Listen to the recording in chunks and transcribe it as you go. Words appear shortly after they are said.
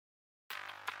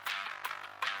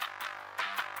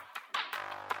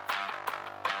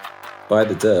buy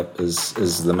the dip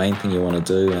is the main thing you want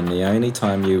to do, and the only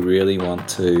time you really want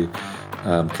to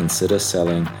consider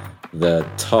selling the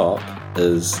top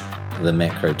is the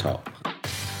macro top.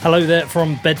 Hello there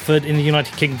from Bedford in the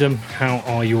United Kingdom. How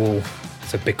are you all?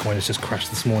 So Bitcoin has just crashed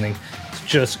this morning. It's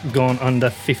just gone under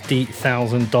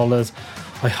 $50,000.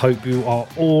 I hope you are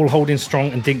all holding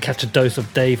strong and didn't catch a dose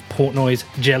of Dave Portnoy's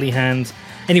jelly hands.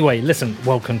 Anyway, listen,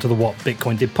 welcome to the What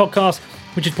Bitcoin Did podcast,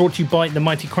 which is brought to you by the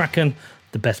Mighty Kraken,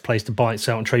 the best place to buy,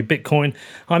 sell and trade Bitcoin.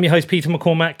 I'm your host, Peter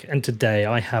McCormack, and today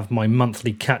I have my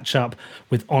monthly catch-up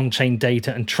with on-chain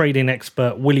data and trading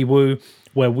expert Willy Woo,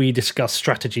 where we discuss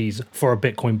strategies for a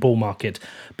Bitcoin bull market.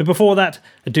 But before that,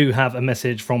 I do have a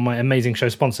message from my amazing show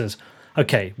sponsors.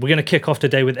 Okay, we're going to kick off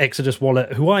today with Exodus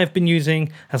Wallet, who I have been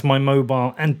using as my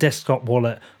mobile and desktop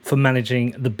wallet for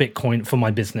managing the Bitcoin for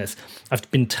my business. I've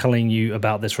been telling you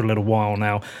about this for a little while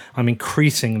now. I'm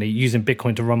increasingly using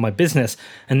Bitcoin to run my business.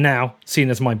 And now, seeing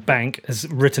as my bank has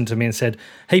written to me and said,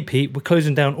 "Hey Pete, we're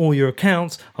closing down all your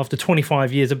accounts after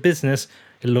 25 years of business,"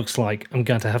 it looks like I'm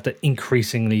going to have to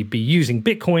increasingly be using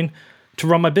Bitcoin to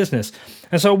run my business.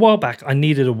 And so a while back, I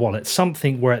needed a wallet,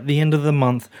 something where at the end of the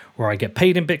month, where I get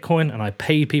paid in Bitcoin and I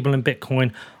pay people in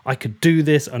Bitcoin, I could do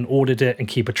this and audit it and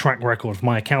keep a track record of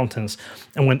my accountants.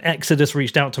 And when Exodus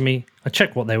reached out to me, I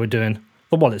checked what they were doing.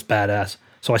 The wallet's badass.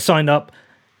 So I signed up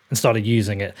and started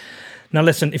using it. Now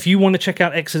listen, if you want to check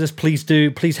out Exodus, please do.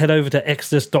 Please head over to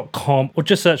exodus.com or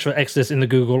just search for Exodus in the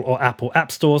Google or Apple app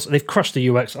stores. They've crushed the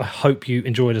UX. I hope you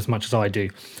enjoy it as much as I do.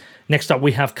 Next up,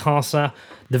 we have Casa,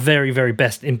 the very, very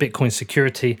best in Bitcoin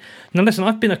security. Now listen,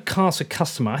 I've been a Casa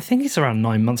customer. I think it's around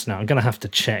 9 months now. I'm going to have to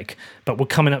check, but we're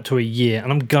coming up to a year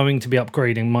and I'm going to be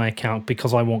upgrading my account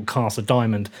because I want Casa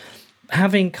Diamond.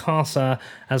 Having Casa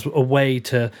as a way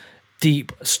to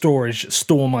deep storage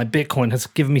store my Bitcoin has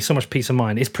given me so much peace of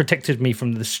mind. It's protected me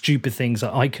from the stupid things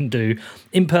that I can do,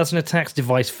 in-person attacks,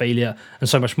 device failure, and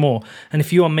so much more. And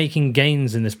if you are making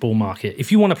gains in this bull market,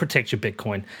 if you want to protect your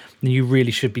Bitcoin, then you really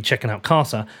should be checking out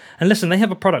Casa. And listen, they have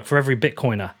a product for every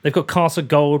Bitcoiner. They've got Casa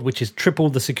Gold, which is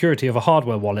triple the security of a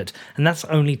hardware wallet, and that's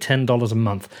only $10 a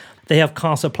month. They have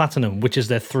Casa Platinum, which is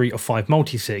their 3 or 5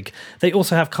 multi-sig. They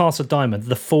also have Casa Diamond,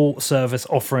 the full service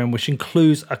offering, which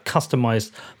includes a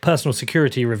customized personal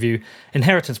security review,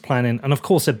 inheritance planning, and of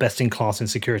course, they're best in class in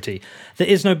security. There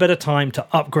is no better time to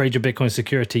upgrade your Bitcoin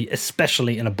security,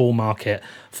 especially in a bull market.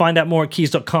 Find out more at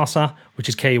keys.casa, which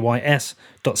is keys.casa.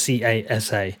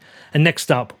 And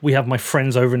next up, we have my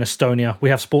friends over in Estonia. We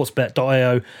have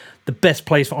sportsbet.io, the best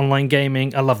place for online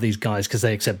gaming. I love these guys because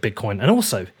they accept Bitcoin. And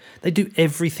also, they do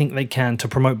everything they can to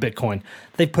promote Bitcoin.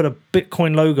 They put a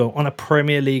Bitcoin logo on a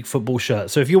Premier League football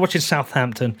shirt. So if you're watching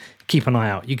Southampton, keep an eye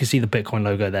out. You can see the Bitcoin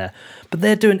logo there. But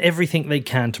they're doing everything they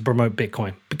can to promote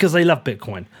Bitcoin because they love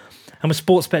Bitcoin. And with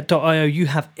sportsbet.io, you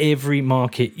have every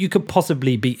market you could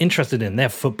possibly be interested in. They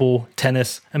have football,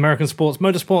 tennis, American sports,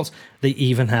 motorsports. They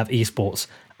even have esports.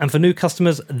 And for new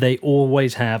customers, they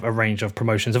always have a range of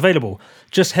promotions available.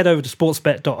 Just head over to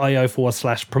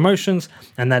sportsbet.io/promotions,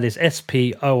 and that is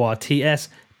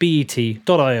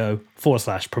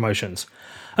sportsbet.io/promotions.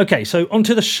 Okay, so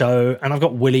onto the show, and I've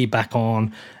got Willy back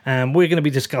on, and we're going to be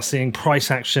discussing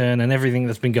price action and everything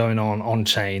that's been going on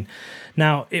chain.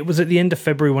 Now, it was at the end of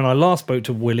February when I last spoke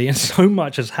to Willy, and so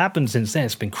much has happened since then.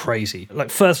 It's been crazy. Like,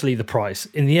 firstly, the price.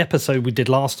 In the episode we did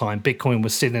last time, Bitcoin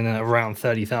was sitting at around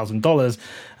 $30,000,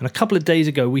 and a couple of days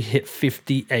ago, we hit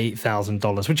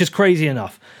 $58,000, which is crazy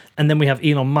enough. And then we have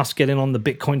Elon Musk getting on the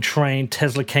Bitcoin train.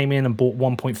 Tesla came in and bought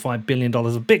 $1.5 billion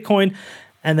of Bitcoin.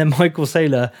 And then Michael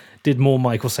Saylor did more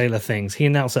Michael Saylor things. He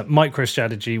announced that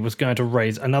MicroStrategy was going to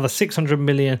raise another $600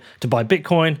 million to buy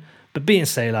Bitcoin. But being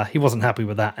Saylor, he wasn't happy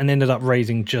with that and ended up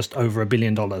raising just over $1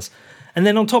 billion. And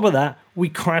then on top of that, we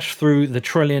crashed through the $1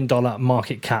 trillion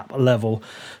market cap level.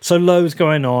 So loads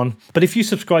going on. But if you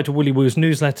subscribe to Willy Woo's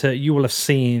newsletter, you will have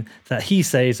seen that he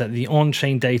says that the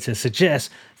on-chain data suggests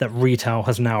that retail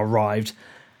has now arrived.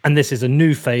 And this is a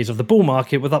new phase of the bull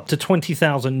market with up to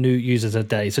 20,000 new users a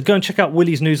day. So go and check out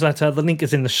Willy's newsletter. The link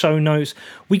is in the show notes.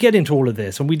 We get into all of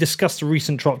this and we discuss the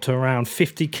recent drop to around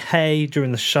 50K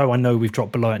during the show. I know we've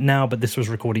dropped below it now, but this was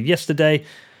recorded yesterday.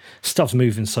 Stuff's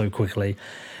moving so quickly.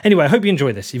 Anyway, I hope you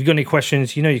enjoy this. If you've got any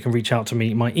questions, you know you can reach out to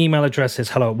me. My email address is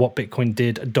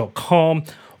hello@whatbitcoindid.com.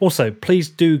 Also, please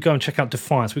do go and check out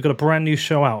Defiance. We've got a brand new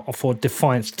show out for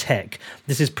Defiance Tech.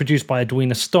 This is produced by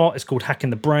Edwina Stott. It's called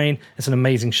Hacking the Brain. It's an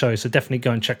amazing show, so definitely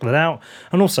go and check that out.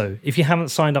 And also, if you haven't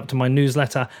signed up to my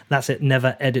newsletter, that's at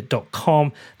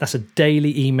neveredit.com. That's a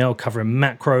daily email covering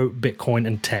macro, Bitcoin,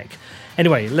 and tech.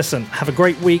 Anyway, listen, have a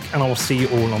great week, and I will see you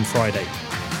all on Friday.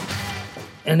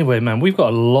 Anyway, man, we've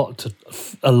got a lot to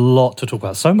talk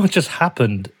about. So much has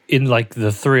happened in like the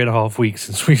 3.5 weeks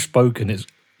since we've spoken.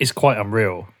 It's quite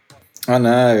unreal. I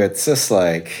know, it's just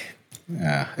like,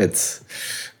 it's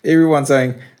everyone's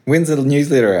saying, when's the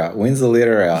newsletter out? When's the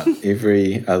letter out?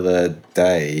 Every other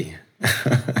day.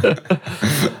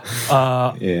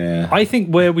 Yeah. I think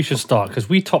where we should start, because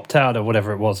we topped out at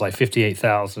whatever it was, like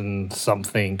 58,000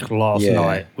 something last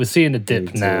night. We're seeing a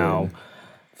dip now.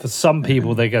 For some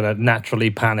people, they're going to naturally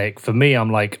panic. For me,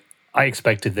 I'm like, I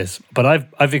expected this, but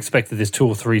I've expected this 2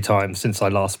 or 3 times since I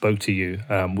last spoke to you.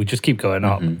 We just keep going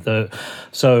up.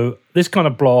 So this kind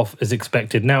of blow off is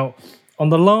expected. Now, on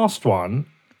the last one,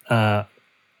 the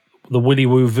Willy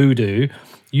Woo Voodoo,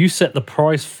 you set the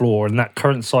price floor in that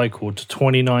current cycle to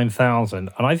 29,000,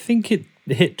 and I think it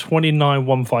hit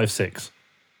 29,156.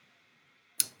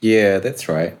 Yeah, that's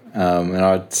right. And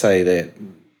I'd say that,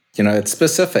 it's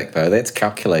specific though. That's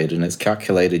calculated, and it's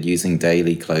calculated using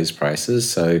daily close prices.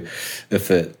 So if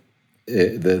the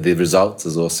results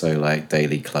is also like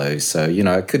daily close. So,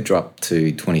 it could drop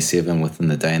to 27 within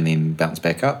the day and then bounce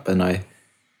back up. And I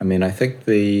think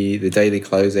the daily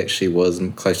close actually was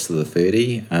close to the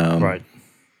 30. Right.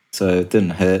 So it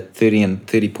didn't hit 30 and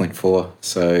 30.4.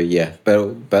 So yeah,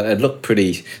 but it looked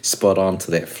pretty spot on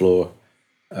to that floor.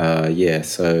 So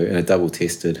and it double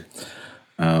tested.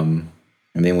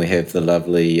 And then we have the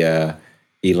lovely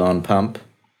Elon pump.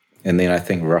 And then I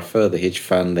think Ruffer, the hedge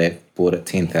fund that bought at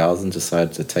 10,000,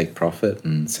 decided to take profit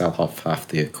and sell off half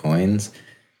their coins,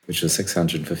 which was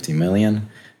 650 million.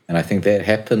 And I think that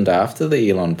happened after the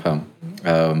Elon pump.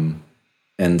 And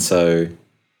so,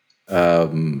 I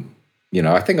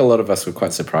think a lot of us were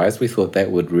quite surprised. We thought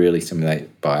that would really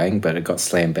stimulate buying, but it got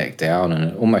slammed back down,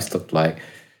 and it almost looked like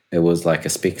it was like a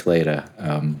speculator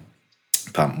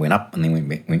pump went up and then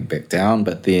went back down.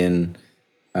 But then,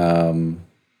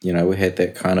 we had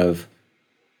that kind of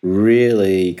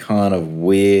really kind of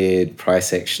weird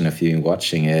price action. If you're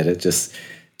watching it, it just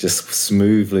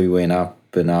smoothly went up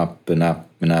and up and up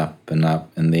and up and up,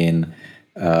 and then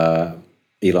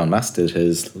Elon Musk did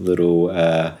his little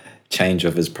change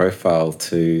of his profile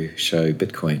to show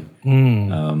Bitcoin.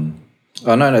 No,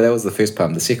 that was the first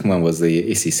pump. The second one was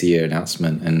the SEC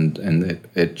announcement, and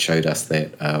it showed us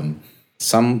that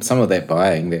some of that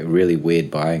buying, that really weird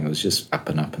buying, it was just up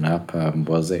and up and up,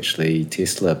 was actually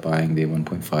Tesla buying their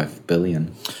 1.5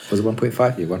 billion. Was it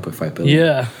 1.5? Yeah, 1.5 billion.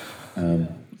 Yeah.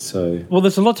 Well,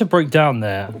 there's a lot to break down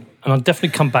there, and I'll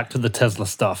definitely come back to the Tesla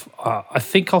stuff. I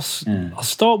think I'll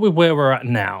start with where we're at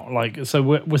now. So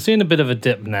we're seeing a bit of a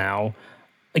dip now.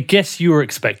 I guess you were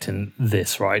expecting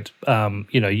this, right?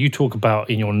 You talk about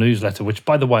in your newsletter, which,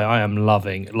 by the way, I am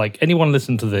loving. Like, anyone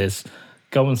listen to this,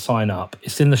 go and sign up.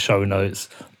 It's in the show notes.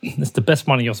 It's the best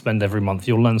money you'll spend every month.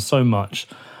 You'll learn so much.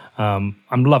 I'm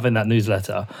loving that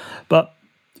newsletter. But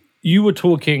you were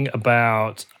talking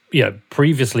about,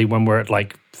 previously when we're at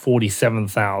like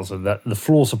 47,000, that the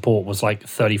floor support was like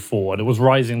 34, and it was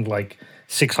rising like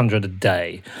 600 a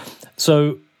day.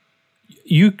 So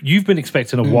you've been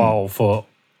expecting a while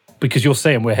because you're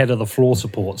saying we're ahead of the floor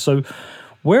support. So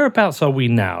whereabouts are we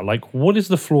now? Like, what is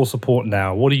the floor support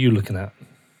now? What are you looking at?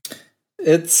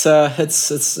 It's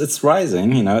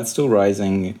rising. It's still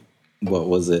rising. What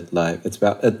was it like?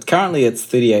 Currently it's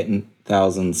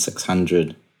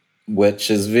 38,600, which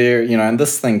is very, and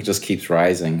this thing just keeps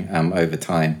rising over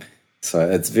time. So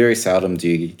it's very seldom do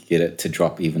you get it to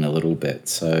drop even a little bit.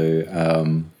 So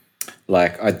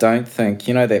I don't think,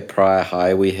 that prior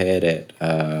high we had at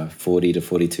 40 to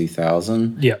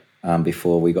 42,000. Yeah.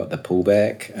 Before we got the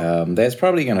pullback, that's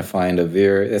probably going to find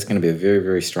that's going to be a very,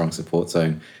 very strong support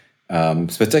zone.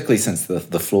 Particularly since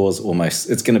the floor's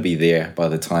it's going to be there by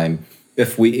the time,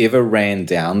 if we ever ran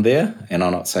down there, and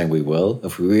I'm not saying we will,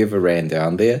 if we ever ran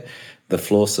down there, the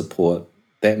floor support,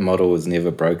 that model was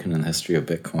never broken in the history of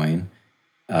Bitcoin.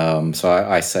 So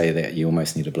I say that you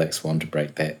almost need a black swan to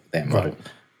break that model.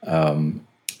 Right.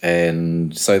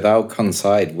 And so they'll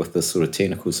coincide with this sort of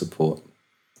technical support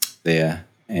there.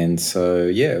 And so,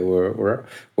 yeah, we're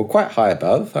quite high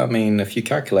above. I mean, if you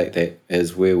calculate that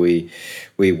as where we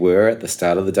were at the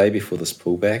start of the day before this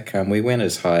pullback, we went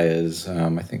as high as, I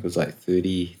think it was like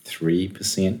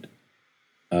 33%.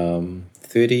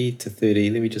 30 to 30,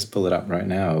 let me just pull it up right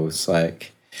now. It was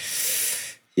like,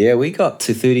 yeah, we got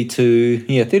to 33%.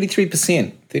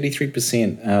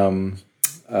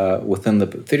 33% within the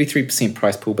 33%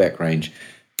 price pullback range.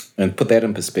 And put that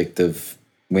in perspective,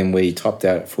 when we topped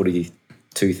out at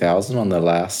 42,000 on the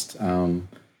last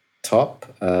top,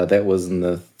 that was in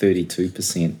the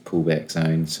 32% pullback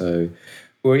zone. So,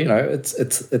 well,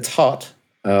 it's hot.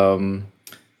 Though,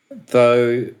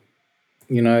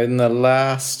 in the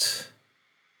last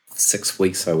 6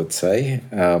 weeks, I would say.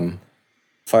 5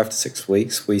 to 6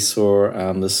 weeks, we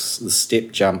saw this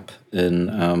step jump in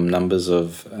numbers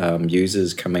of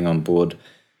users coming on board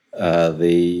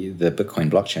the Bitcoin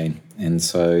blockchain. And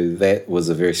so that was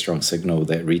a very strong signal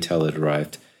that retail had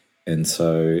arrived. And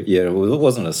so, yeah, it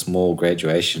wasn't a small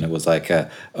graduation. It was like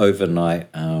a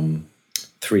overnight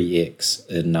 3x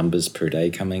in numbers per day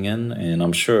coming in. And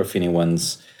I'm sure if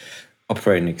anyone's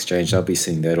operating an exchange, they'll be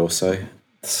seeing that also.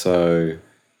 So,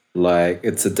 like,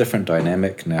 it's a different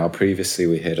dynamic now. Previously,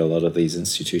 we had a lot of these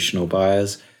institutional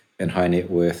buyers and high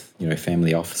net worth,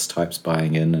 family office types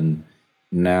buying in. And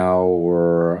now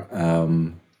we're,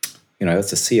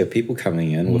 it's a sea of people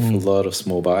coming in with a lot of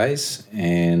small buys.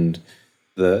 And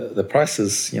the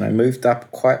prices, moved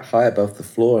up quite high above the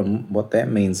floor. And what that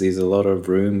means, there's a lot of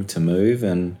room to move.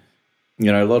 And,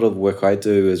 a lot of the work I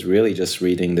do is really just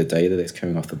reading the data that's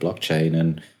coming off the blockchain.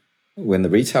 And when the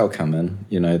retail come in,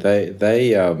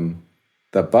 they're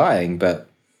buying, but,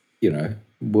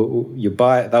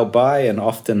 they'll buy, and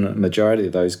often a majority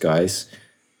of those guys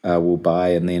will buy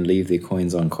and then leave their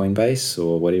coins on Coinbase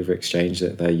or whatever exchange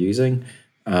that they're using,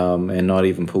 and not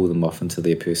even pull them off into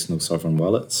their personal sovereign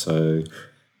wallet. So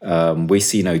we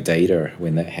see no data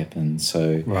when that happens.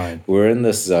 So we're in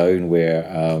this zone where,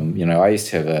 I used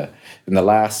to have in the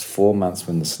last 4 months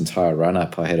when this entire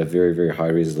run-up, I had a very, very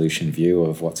high-resolution view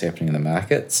of what's happening in the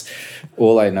markets.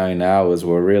 All I know now is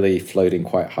we're really floating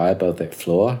quite high above that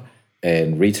floor,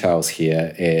 and retail's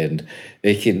here. And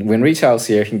when retail's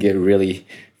here, it can get really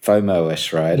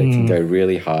FOMO-ish, right? It can go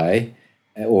really high,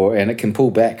 and it can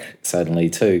pull back suddenly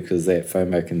too, because that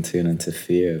FOMO can turn into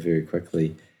fear very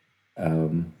quickly.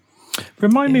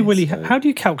 Remind me, Willy, how do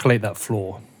you calculate that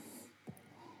floor?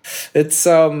 It's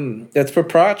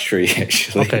proprietary,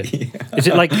 actually. Okay. Is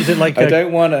it like I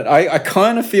don't want it. I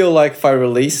kind of feel like if I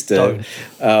released it,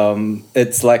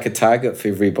 it's like a target for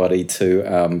everybody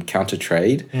to counter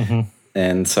trade.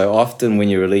 And so often when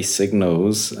you release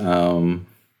signals,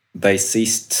 they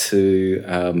cease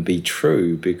to be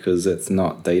true because it's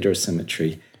not data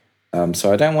symmetry.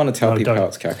 So I don't want to tell people how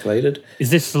it's calculated. Is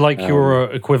this like your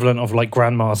equivalent of like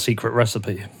grandma's secret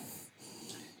recipe?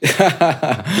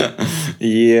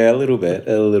 Yeah, a little bit.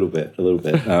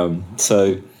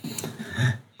 So,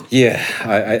 yeah,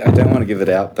 I don't want to give it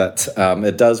out, but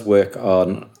it does work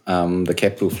on the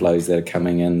capital flows that are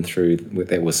coming in through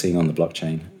that we're seeing on the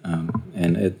blockchain,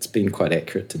 and it's been quite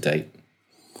accurate to date.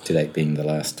 To date, being the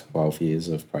last 12 years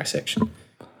of price action.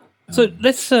 So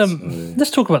let's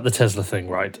talk about the Tesla thing,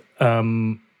 right?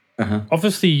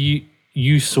 Obviously,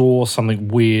 you saw something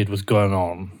weird was going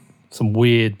on. Some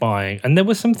weird buying, and there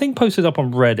was something posted up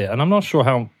on Reddit, and I'm not sure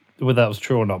whether that was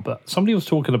true or not, but somebody was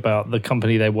talking about the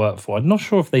company they work for. I'm not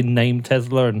sure if they named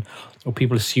Tesla or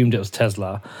people assumed it was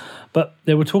Tesla, but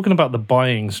they were talking about the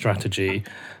buying strategy.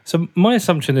 So my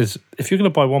assumption is, if you're going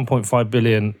to buy 1.5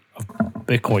 billion of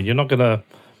Bitcoin, you're not going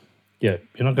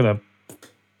to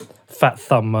fat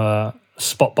thumb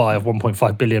spot buy of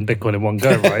 1.5 billion Bitcoin in one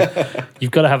go, right?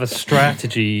 You've got to have a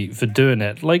strategy for doing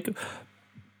it. Like,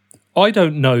 I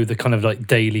don't know the kind of like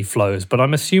daily flows, but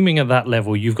I'm assuming at that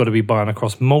level you've got to be buying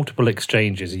across multiple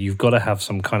exchanges, and you've got to have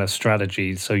some kind of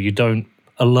strategy so you don't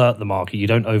alert the market, you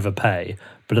don't overpay,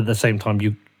 but at the same time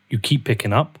you keep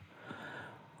picking up.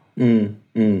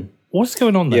 What's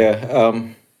going on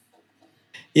there?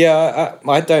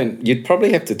 I don't. You'd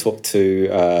probably have to talk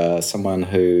to someone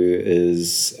who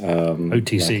is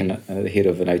OTC, like the head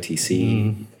of an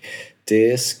OTC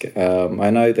desk. I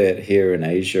know that here in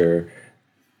Asia,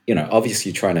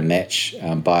 obviously trying to match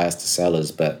buyers to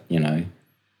sellers, but,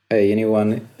 hey,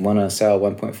 anyone want to sell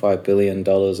 $1.5 billion of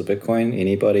Bitcoin?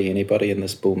 Anybody in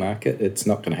this bull market? It's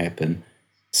not going to happen.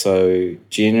 So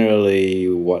generally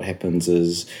what happens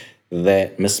is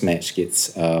that mismatch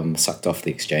gets sucked off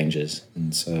the exchanges.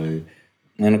 And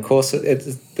of course,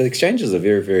 the exchanges are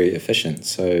very, very efficient.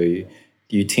 So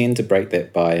you tend to break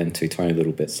that buy into tiny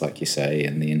little bits, like you say,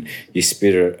 and then you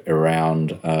spread it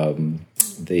around all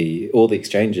the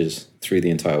exchanges through the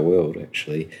entire world,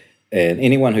 actually. And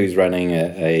anyone who's running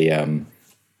a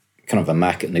kind of a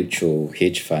market neutral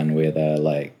hedge fund where they're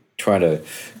like trying to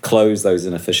close those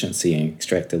inefficiency and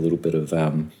extract a little bit of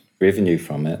revenue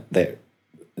from it,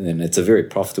 and it's a very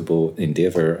profitable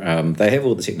endeavor. They have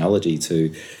all the technology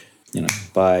to,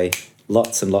 buy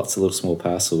lots and lots of little small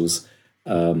parcels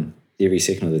every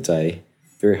second of the day,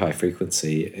 very high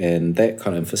frequency, and that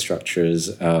kind of infrastructure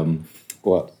is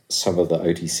what some of the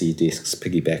OTC desks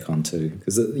piggyback onto,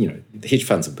 because the hedge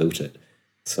funds have built it.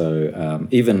 So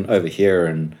even over here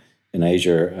in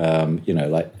Asia,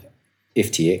 like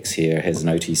FTX here has an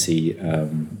OTC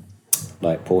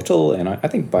like Portal, and I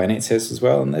think Binance has as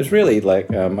well. And there's really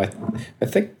like I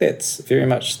think that's very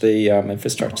much the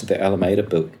infrastructure that Alameda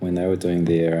built when they were doing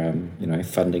their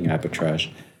funding arbitrage.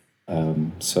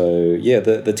 So yeah,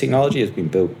 the technology has been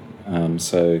built.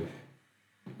 So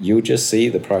you'll just see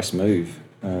the price move.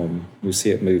 You'll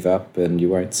see it move up, and you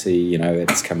won't see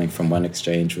it's coming from one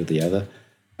exchange or the other.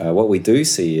 What we do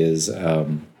see is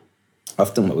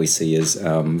often what we see is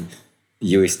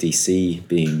USDC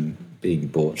being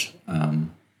bought and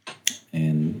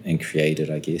created,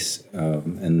 I guess,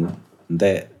 and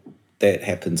that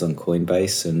happens on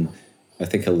Coinbase, and I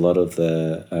think a lot of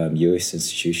the US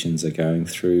institutions are going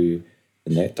through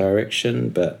in that direction.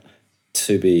 But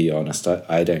to be honest,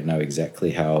 I don't know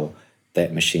exactly how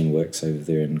that machine works over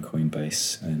there in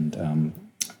Coinbase, and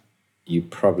you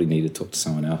probably need to talk to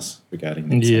someone else regarding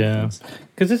that. Yeah,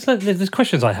 because it's like there's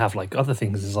questions I have. Like other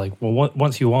things is like, well,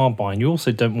 once you are buying, you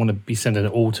also don't want to be sending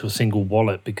it all to a single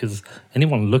wallet, because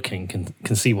anyone looking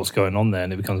can see what's going on there,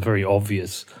 and it becomes very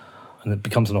obvious, and it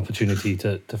becomes an opportunity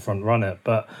to front run it.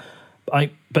 But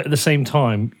at the same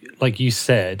time, like you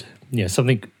said,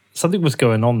 something was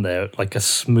going on there, like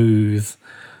it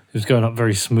was going up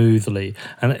very smoothly,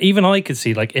 and even I could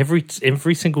see like every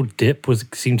single dip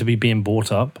seemed to be being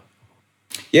bought up.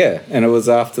 Yeah, and it was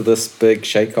after this big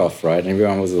shake-off, right? And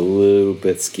everyone was a little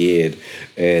bit scared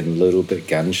and a little bit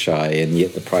gun-shy, and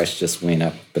yet the price just went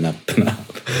up and up and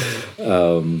up.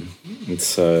 And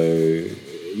so,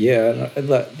 yeah.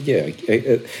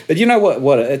 But you know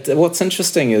what's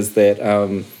interesting is that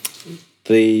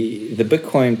the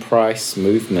Bitcoin price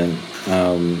movement,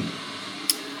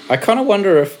 I kind of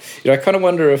wonder if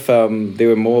there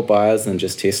were more buyers than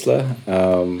just Tesla.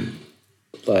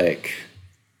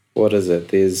 What is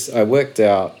it? I worked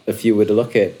out, if you were to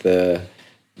look at the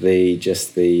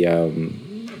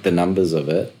numbers of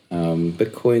it,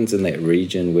 Bitcoin's in that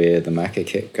region where the market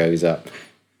cap goes up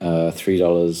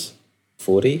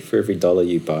 $3.40 for every dollar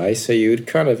you buy. So you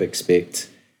kind of expect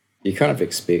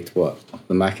what,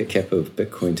 the market cap of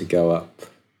Bitcoin to go up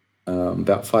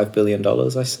about $5 billion,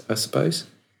 I suppose.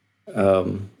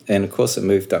 And of course it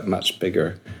moved up much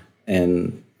bigger,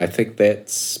 and I think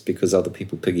that's because other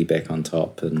people piggyback on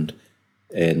top, and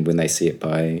when they see it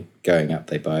going up,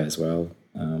 they buy as well.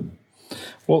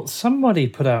 Well, somebody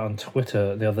put out on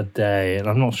Twitter the other day, and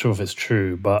I'm not sure if it's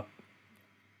true, but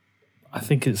I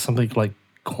think it's something like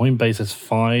Coinbase has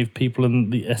 5 people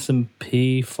in the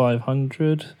S&P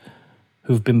 500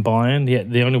 who've been buying.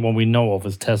 Yet the only one we know of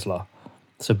is Tesla.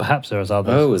 So perhaps there's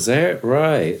others. Oh, is that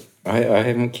right? I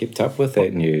haven't kept up with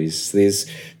that news. There's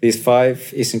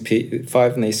 5 in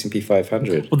the S&P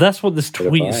 500. Well, that's what this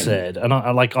tweet said, and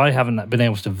I haven't been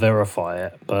able to verify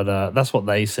it, but that's what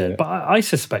they said. Yeah. But I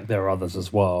suspect there are others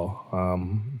as well.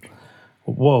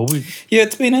 It's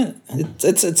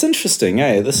interesting,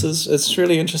 eh? It's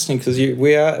really interesting because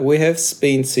we have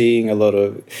been seeing a lot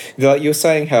of, like you're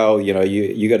saying, how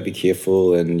you got to be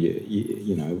careful, and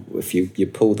you if you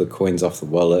pull the coins off the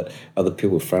wallet, other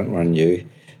people front run you.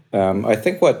 I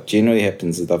think what generally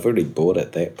happens is they've already bought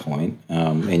at that point,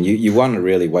 and you want to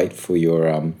really wait for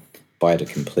your buy to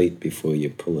complete before you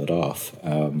pull it off.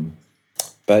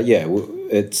 But yeah,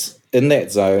 it's in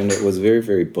that zone. It was very,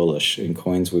 very bullish, and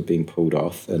coins were being pulled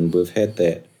off, and we've had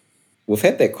that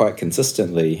quite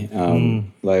consistently.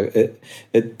 Like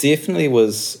it definitely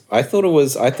was. I thought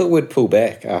we'd pull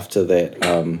back after that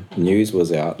news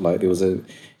was out. Like there was a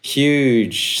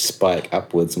huge spike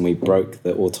upwards, and we broke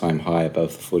the all-time high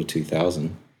above the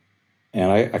 42,000.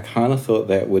 And I kind of thought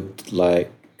that would,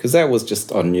 because that was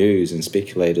just on news and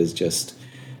speculators just,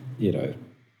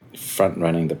 front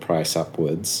running the price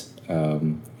upwards.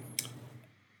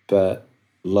 But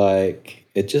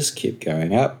it just kept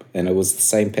going up, and it was the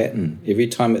same pattern. Every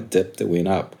time it dipped, it went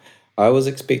up. I was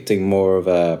expecting more of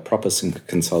a proper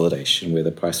consolidation where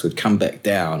the price would come back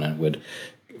down and would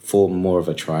form more of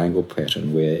a triangle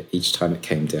pattern where each time it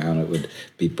came down, it would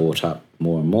be bought up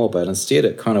more and more. But instead,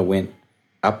 it kind of went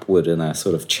upward in a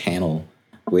sort of channel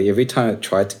where every time it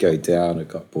tried to go down, it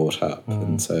got bought up.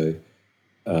 And so,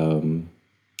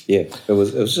 it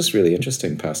was just really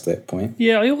interesting past that point.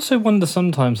 Yeah, I also wonder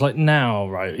sometimes, like now,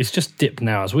 right? It's just dipped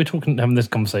now. As we're having this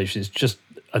conversation, it's just,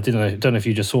 I don't know if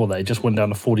you just saw that. It just went down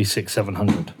to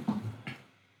 46,700.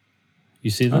 You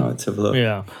see that? Oh, let's have a look.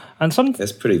 Yeah. And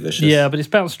that's pretty vicious. Yeah, but it's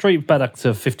bounced straight back up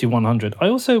to 5,100. I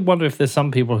also wonder if there's some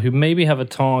people who maybe have a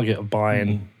target of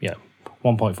buying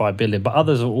 1.5 billion, but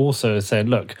others are also saying,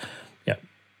 look,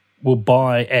 we'll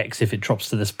buy X if it drops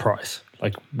to this price.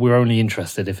 Like, we're only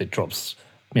interested if it drops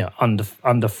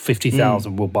under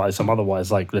 50,000, we'll buy some.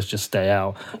 Otherwise, let's just stay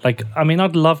out.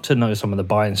 I'd love to know some of the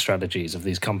buying strategies of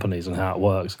these companies and how it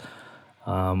works.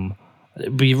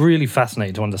 It'd be really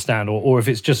fascinating to understand, or if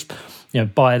it's just,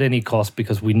 buy at any cost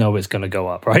because we know it's going to go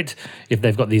up, right? If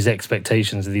they've got these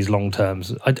expectations of these long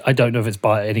terms, I don't know if it's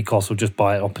buy at any cost or just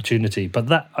buy at opportunity. But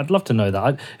that I'd love to know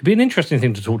that. It'd be an interesting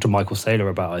thing to talk to Michael Saylor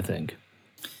about, I think.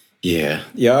 Yeah.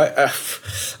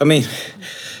 I mean,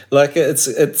 like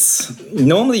it's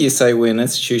normally you say when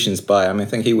institutions buy. I mean, I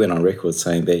think he went on record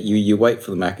saying that you wait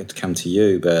for the market to come to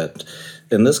you, but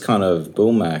in this kind of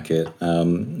bull market,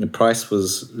 the price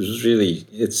was really,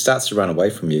 it starts to run away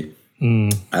from you.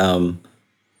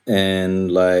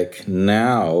 And like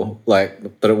now,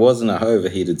 but it wasn't a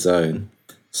overheated zone.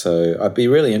 So I'd be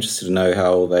really interested to know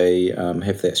how they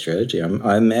have that strategy.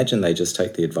 I imagine they just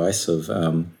take the advice of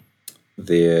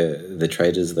the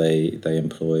traders they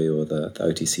employ or the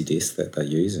OTC desk that they're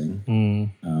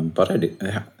using. But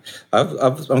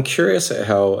I'm curious at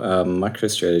how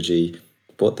MicroStrategy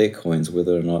bought their coins,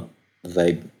 whether or not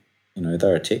they,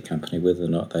 they're a tech company, whether or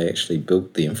not they actually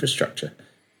built the infrastructure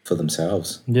for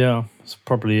themselves. Yeah, it's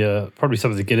probably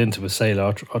something to get into with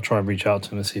Saylor. I'll try and reach out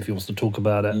to him and see if he wants to talk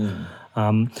about it.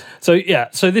 So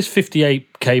this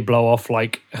 58K blow off,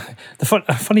 like the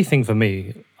funny thing for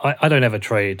me, I don't ever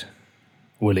trade,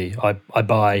 Willy. I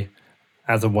buy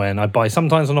as and when. I buy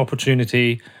sometimes on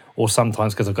opportunity or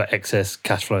sometimes because I've got excess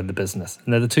cash flow in the business.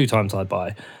 And they're the two times I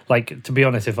buy. Like, to be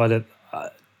honest,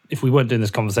 if we weren't doing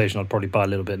this conversation, I'd probably buy a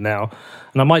little bit now.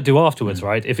 And I might do afterwards,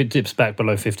 right? If it dips back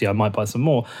below 50, I might buy some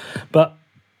more. But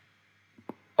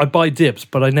I buy dips,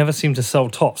 but I never seem to sell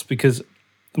tops because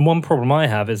one problem I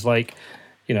have is like,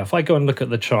 if I go and look at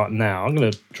the chart now, I'm going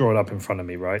to draw it up in front of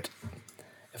me, right?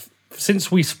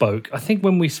 Since we spoke, I think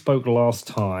when we spoke last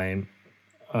time,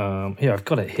 here, I've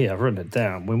got it here, I've written it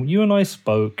down. When you and I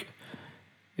spoke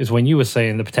is when you were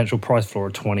saying the potential price floor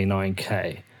of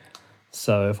 29K.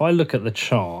 So if I look at the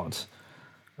chart,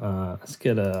 let's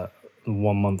get a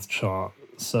 1 month chart.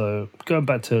 So going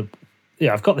back to,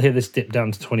 I've got here this dip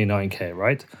down to 29K,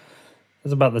 right?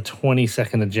 That's about the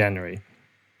 22nd of January.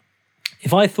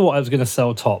 If I thought I was going to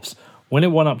sell tops, when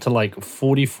it went up to like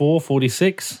 44,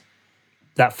 46,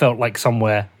 that felt like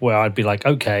somewhere where I'd be like,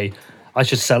 okay, I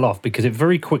should sell off because it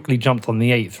very quickly jumped on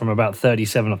the 8th from about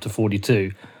 37 up to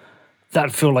 42.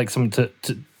 That'd feel like something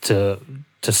to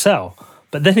sell.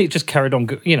 But then it just carried on.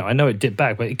 I know it dipped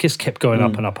back, but it just kept going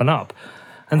up and up and up.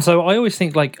 And so I always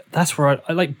think like that's where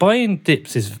I like buying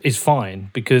dips is fine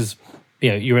because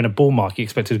you're in a bull market, you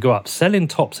expect it to go up. Selling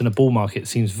tops in a bull market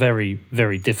seems very,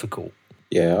 very difficult.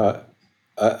 Yeah,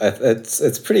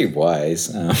 it's pretty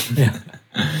wise. I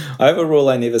have a rule: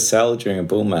 I never sell during a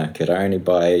bull market. I only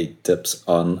buy dips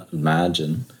on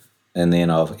margin, and then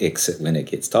I'll exit when it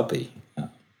gets toppy.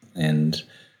 And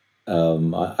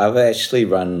I've actually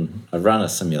run a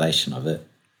simulation of it,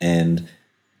 and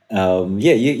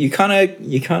you kind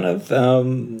of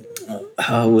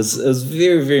it was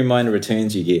very, very minor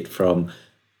returns you get from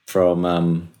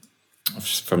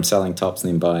selling tops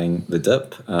and then buying the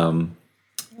dip. Of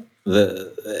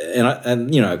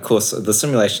course the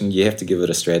simulation you have to give it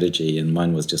a strategy, and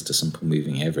mine was just a simple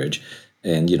moving average,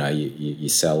 and you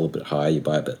sell a bit high, you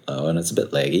buy a bit low, and it's a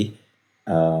bit laggy.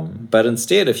 But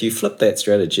instead, if you flip that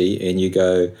strategy and you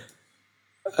go,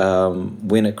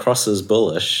 when it crosses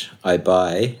bullish, I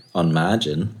buy on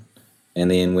margin,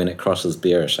 and then when it crosses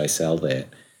bearish, I sell that.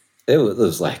 It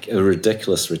was like a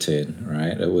ridiculous return,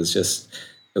 right? It was just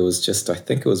I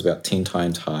think it was about 10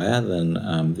 times higher than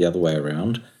the other way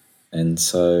around. And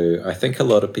so I think a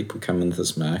lot of people come into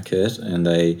this market and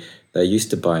they're used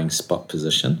to buying spot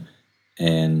position,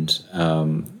 and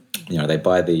they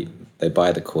buy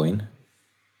the coin.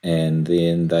 And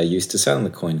then they're used to selling the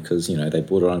coin because, they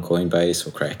bought it on Coinbase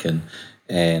or Kraken,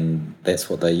 and that's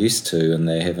what they're used to, and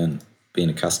they haven't been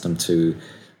accustomed to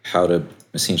how to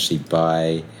essentially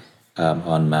buy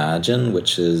on margin,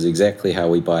 which is exactly how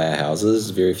we buy our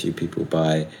houses. Very few people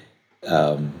buy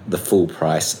the full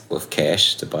price with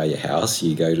cash to buy your house.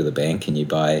 You go to the bank and you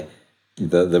buy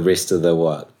the rest of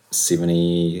the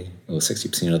 70 or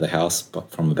 60% of the house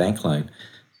from a bank loan.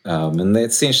 And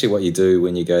that's essentially what you do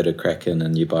when you go to Kraken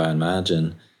and you buy on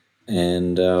margin.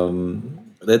 And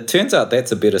it turns out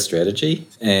that's a better strategy.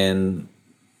 And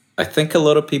I think a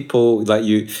lot of people, like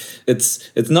you,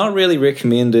 it's not really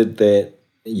recommended that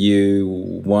you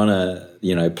want to,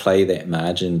 play that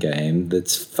margin game.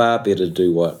 That's far better to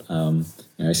do what,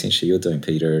 essentially you're doing,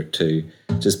 Peter, to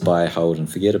just buy, hold, and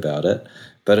forget about it.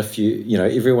 But if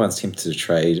everyone's tempted to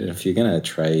trade, and if you're going to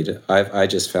trade, I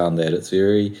just found that it's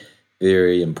very,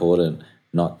 very important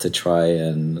not to try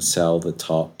and sell the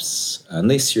tops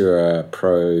unless you're a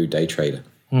pro day trader.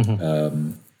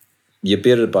 Mm-hmm. You're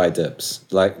better to buy dips,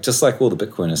 just like all the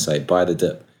Bitcoiners say, buy the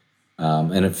dip.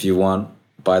 And if you want,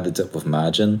 buy the dip with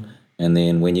margin, And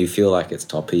then when you feel like it's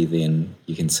toppy, then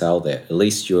you can sell that. At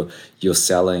least you're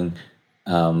selling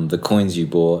the coins you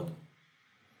bought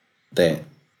that,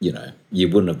 you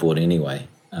wouldn't have bought anyway.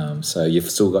 So you've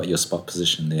still got your spot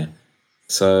position there.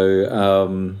 So,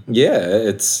 buy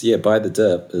the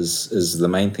dip is the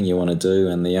main thing you want to do.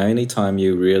 And the only time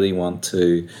you really want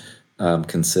to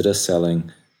consider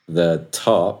selling the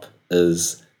top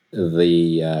is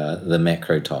the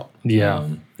macro top. Yeah,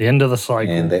 the end of the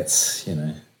cycle. And that's,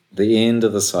 the end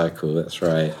of the cycle. That's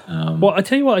right. Well, I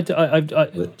tell you what,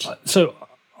 so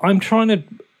I'm trying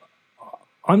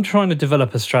to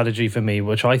develop a strategy for me,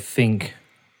 which I think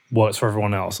works for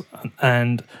everyone else.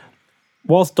 And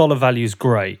whilst dollar value is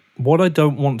great, what I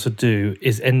don't want to do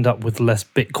is end up with less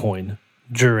Bitcoin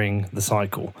during the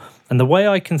cycle. And the way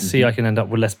I can see I can end up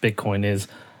with less Bitcoin is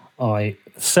I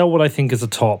sell what I think is a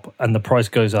top and the price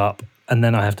goes up and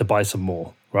then I have to buy some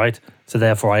more, right? So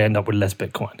therefore I end up with less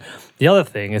Bitcoin. The other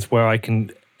thing is where I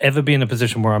can ever be in a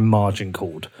position where I'm margin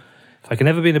called. If I can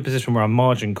ever be in a position where I'm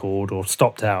margin called or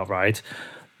stopped out, right,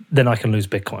 then I can lose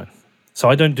Bitcoin. So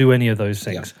I don't do any of those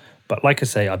things. Yeah. But like I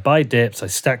say, I buy dips, I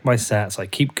stack my sats, I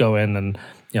keep going, and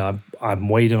I'm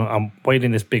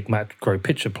waiting this big macro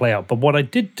picture play out. But what I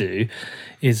did do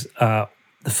is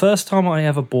the first time I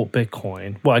ever bought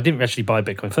Bitcoin, well, I didn't actually buy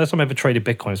Bitcoin. First time I ever traded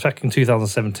Bitcoin was back in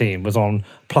 2017, was on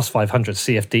plus 500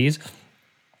 CFDs.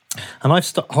 And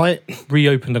I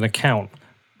reopened an account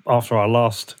after our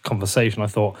last conversation. I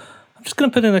thought, I'm just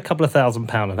going to put in a couple of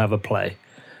 £1,000 and have a play.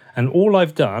 And all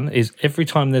I've done is every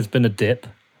time there's been a dip,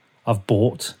 I've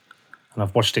bought and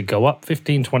I've watched it go up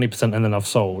 15, 20%, and then I've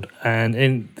sold. And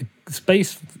in the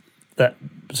space that,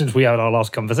 since we had our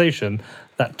last conversation,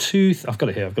 I've got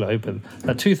it here, I've got it open.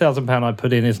 That £2,000 I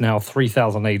put in is now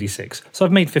 3,086. So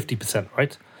I've made 50%,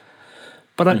 right?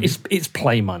 But it's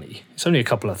play money. It's only a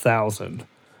couple of thousand.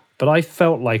 But I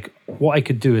felt like what I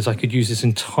could do is I could use this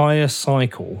entire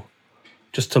cycle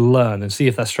just to learn and see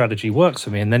if that strategy works for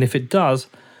me. And then if it does,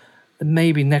 then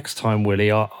maybe next time,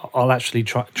 Willy, I'll actually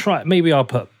try. Maybe I'll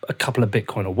put a couple of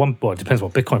Bitcoin or one. Well, it depends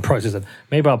what Bitcoin price is.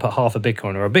 Maybe I'll put half a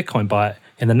Bitcoin or a Bitcoin buy it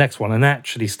in the next one and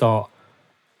actually start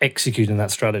executing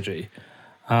that strategy.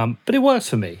 But it works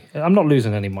for me. I'm not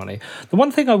losing any money. The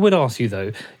one thing I would ask you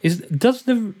though is, does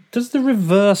the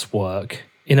reverse work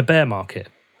in a bear market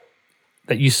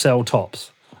that you sell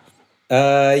tops?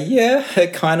 Yeah,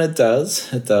 it kind of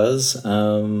does. It does.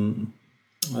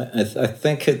 I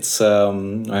think it's.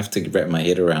 I have to wrap my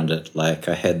head around it. Like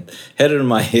I had it in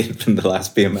my head from the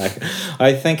last bear market.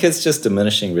 I think it's just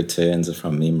diminishing returns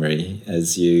from memory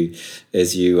as you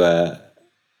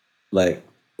like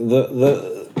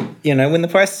when the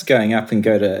price is going up and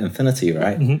go to infinity,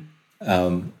 right?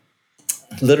 Mm-hmm.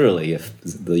 Literally, if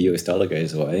the US dollar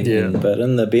goes away. Yeah. But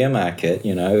in the bear market,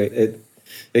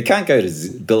 it can't go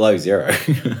to below zero.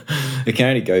 It can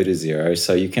only go to zero,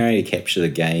 so you can only capture the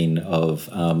gain of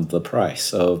the price.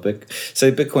 So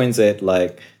Bitcoin's at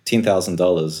like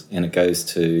 $10,000 and it goes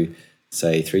to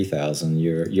say 3,000.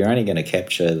 You're only going to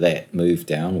capture that move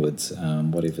downwards,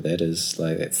 whatever that is.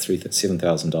 Like that's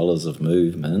 $7,000 of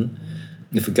movement.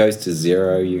 If it goes to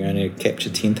zero, you're going to capture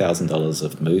 $10,000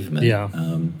 of movement. Yeah.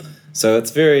 So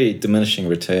it's very diminishing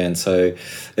return. So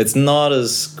it's not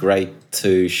as great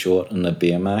to short in the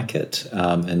bear market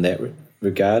in that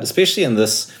regard, especially in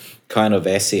this kind of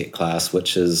asset class,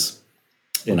 which is,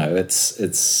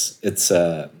 it's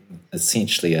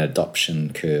essentially an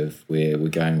adoption curve where we're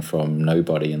going from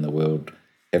nobody in the world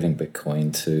having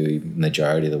Bitcoin to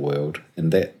majority of the world.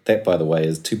 And that by the way,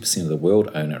 is 2% of the world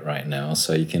own it right now.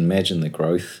 So you can imagine the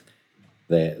growth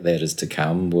that is to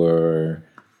come. We're,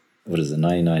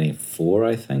 1994,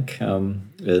 I think,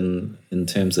 in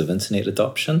terms of internet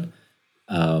adoption.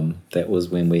 That was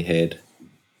when we had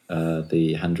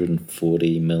the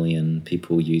 140 million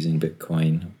people using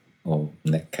Bitcoin, or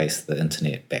in that case, the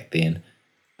internet back then.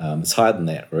 It's higher than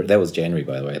that. That was January,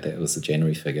 by the way. That was the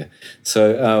January figure.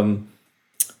 So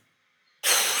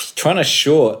trying to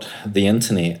short the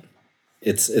internet,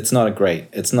 it's not a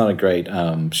great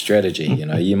strategy.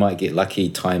 You might get lucky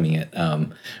timing it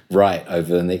right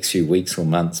over the next few weeks or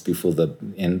months before the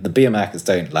bear markets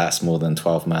don't last more than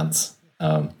 12 months.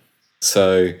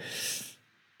 So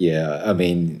yeah, I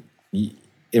mean,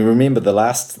 remember the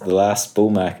last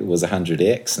bull market was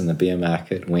 100x, and the bear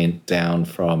market went down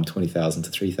from 20,000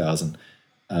 to 3,000.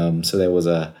 So that was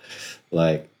barely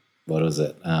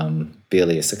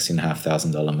a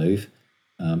 $16,500 move.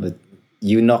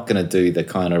 You're not going to do the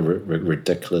kind of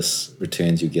ridiculous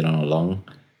returns you get on a long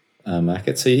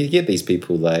market. So you get these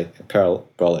people like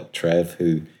Parabolic Trav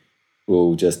who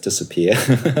will just disappear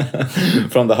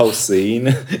from the whole scene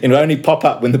and only pop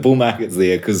up when the bull market's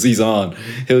there because he's on.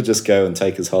 He'll just go and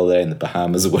take his holiday in the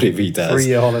Bahamas or whatever he does.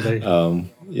 3-year holiday.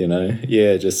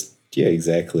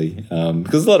 Exactly.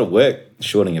 Because a lot of work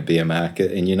shorting a bear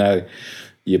market, and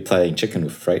you're playing chicken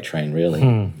with freight train,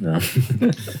 really.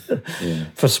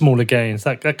 For smaller gains,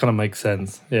 that kind of makes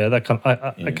sense. Yeah, that kind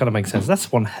of makes sense.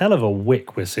 That's one hell of a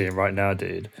wick we're seeing right now,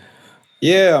 dude.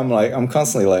 Yeah, I'm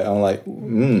constantly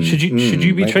should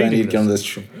you be trading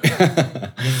this?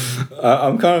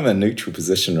 I'm kind of in a neutral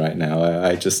position right now.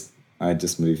 I just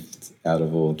moved out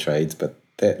of all trades, but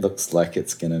that looks like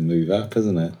it's going to move up,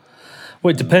 isn't it? Well,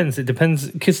 it depends. It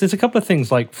depends because there's a couple of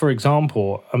things. Like, for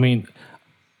example, I mean,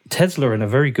 Tesla are in a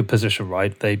very good position,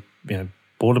 right? They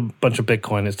bought a bunch of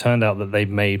Bitcoin. It's turned out that they've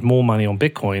made more money on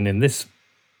Bitcoin in this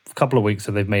couple of weeks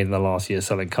than they've made in the last year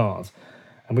selling cars.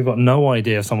 And we've got no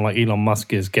idea if someone like Elon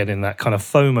Musk is getting that kind of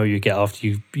FOMO you get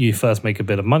after you first make a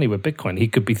bit of money with Bitcoin. He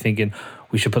could be thinking,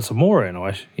 we should put some more in,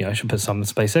 or I should put some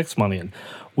SpaceX money in.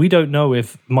 We don't know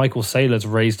if Michael Saylor's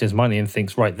raised his money and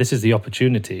thinks, right, this is the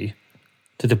opportunity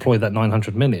to deploy that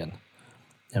 900 million.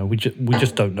 We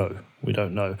just don't know. We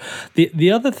don't know.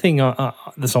 The other thing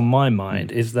that's on my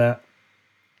mind is that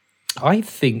I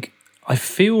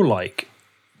feel like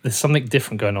there's something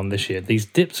different going on this year. These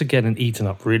dips are getting eaten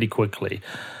up really quickly.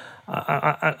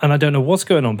 And I don't know what's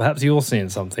going on. Perhaps you're seeing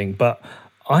something, but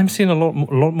I'm seeing a lot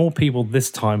more people this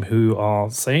time who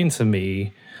are saying to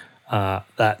me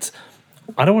that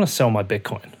I don't want to sell my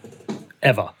Bitcoin,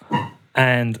 ever.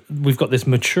 And we've got this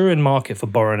maturing market for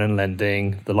borrowing and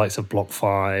lending, the likes of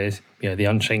BlockFi, the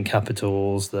Unchained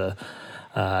Capitals, the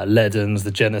Ledens,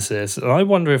 the Genesis. And I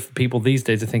wonder if people these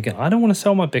days are thinking, I don't want to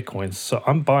sell my Bitcoins, so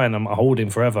I'm buying them, I'm holding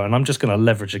forever, and I'm just going to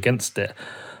leverage against it.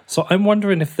 So I'm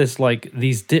wondering if there's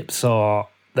these dips that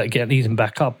get eaten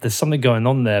back up. There's something going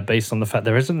on there based on the fact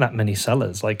there isn't that many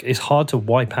sellers. It's hard to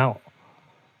wipe out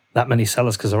that many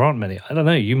sellers because there aren't many. I don't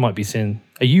know. You might be seeing.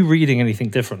 Are you reading anything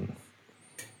different?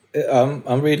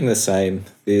 I'm reading the same.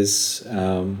 There's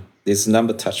a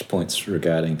number of touch points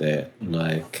regarding that.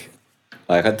 Like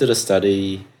I did a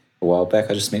study a while back.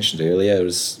 I just mentioned earlier. It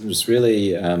was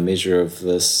really a measure of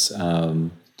this. There's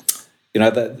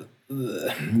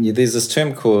this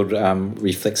term called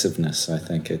reflexiveness. I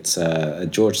think it's a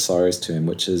George Soros term,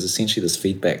 which is essentially this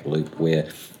feedback loop where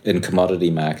in commodity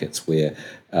markets, where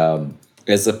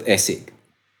as the asset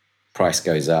price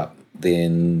goes up,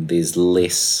 then there's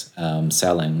less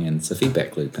selling, and it's a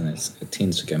feedback loop, and it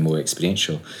tends to go more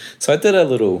exponential. So I did a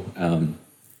little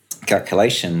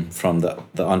calculation from the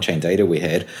on-chain data we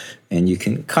had, and you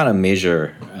can kind of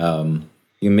measure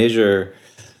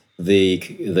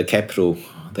the capital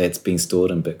that's been stored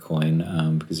in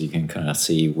Bitcoin, because you can kind of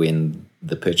see when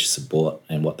the purchaser bought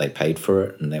and what they paid for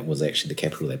it, and that was actually the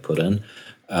capital they put in.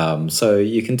 So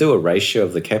you can do a ratio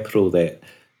of the capital that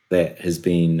has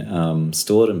been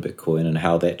stored in Bitcoin and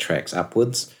how that tracks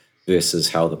upwards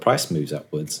versus how the price moves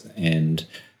upwards. And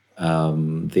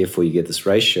therefore you get this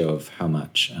ratio of how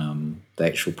much the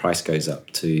actual price goes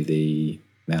up to the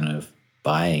amount of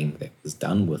buying that was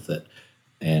done with it.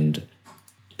 And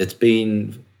it's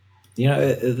been,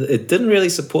 it didn't really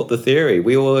support the theory.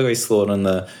 We always thought in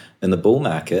the bull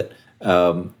market,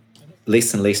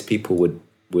 less and less people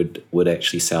would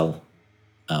actually sell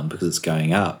because it's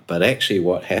going up. But actually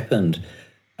what happened,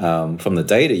 from the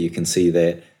data, you can see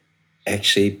that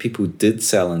actually people did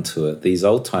sell into it. These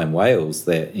old-time whales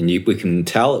we can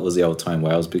tell it was the old-time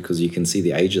whales because you can see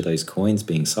the age of those coins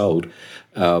being sold.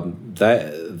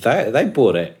 They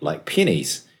bought at like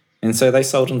pennies. And so they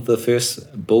sold into the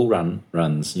first bull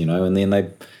runs, and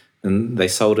then they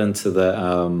sold into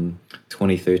the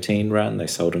 2013 run, they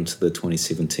sold into the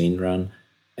 2017 run,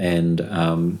 and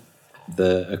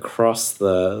across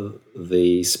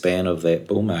the span of that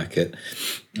bull market,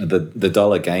 the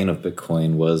dollar gain of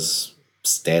Bitcoin was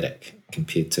static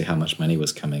compared to how much money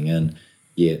was coming in.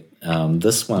 Yet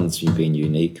this one's been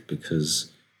unique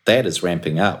because that is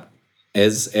ramping up.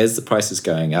 As the price is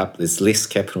going up, there's less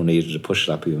capital needed to push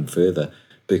it up even further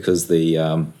because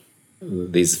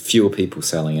there's fewer people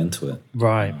selling into it.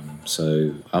 Right.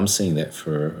 So I'm seeing that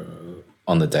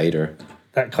on the data.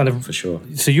 That kind of for sure.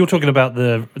 So you're talking about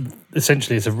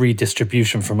essentially it's a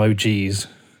redistribution from OGs.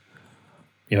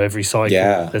 Every cycle.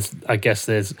 Yeah. I guess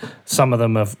there's some of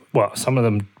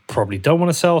them probably don't want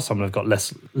to sell. Some have got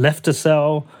less left to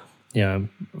sell.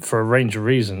 For a range of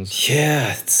reasons.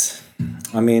 Yeah.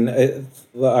 I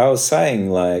was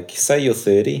saying, say you're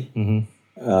 30.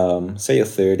 Mm-hmm. Say you're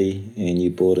 30 and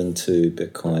you bought into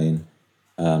Bitcoin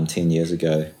 10 years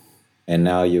ago, and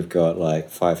now you've got like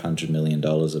 $500 million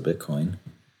of Bitcoin,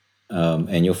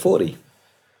 and you're 40.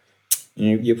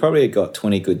 you probably got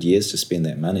 20 good years to spend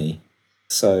that money.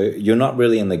 So you're not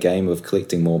really in the game of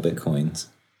collecting more Bitcoins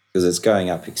because it's going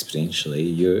up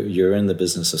exponentially. You're in the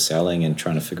business of selling and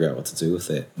trying to figure out what to do with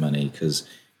that money because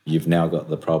you've now got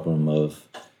the problem of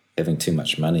having too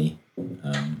much money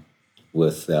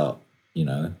without,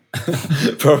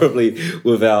 probably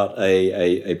without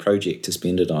a project to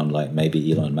spend it on, like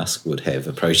maybe Elon Musk would have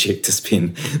a project to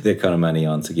spend that kind of money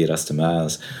on to get us to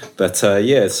Mars. But so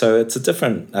it's I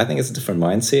think it's a different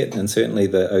mindset, and certainly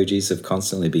the OGs have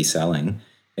constantly been selling,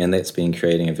 and that's been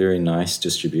creating a very nice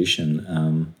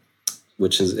distribution,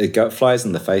 which is flies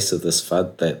in the face of this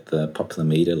FUD that the popular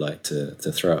media like to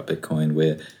throw at Bitcoin,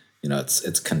 where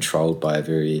it's controlled by a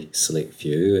very select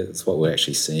few. It's what we're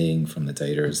actually seeing from the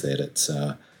data is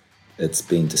that it's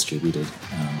being distributed,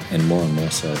 and more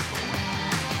so.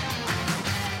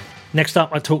 Next up,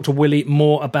 I talked to Willy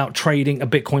more about trading a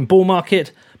Bitcoin bull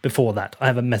market. Before that, I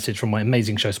have a message from my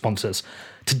amazing show sponsors.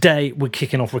 Today, we're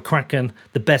kicking off with Kraken,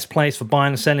 the best place for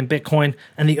buying and selling Bitcoin,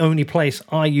 and the only place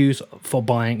I use for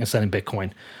buying and selling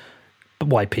Bitcoin. But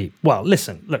why, Pete? Well,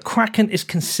 listen, look, Kraken is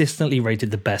consistently rated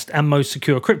the best and most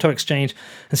secure crypto exchange,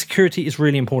 and security is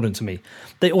really important to me.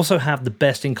 They also have the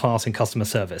best in class in customer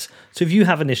service. So if you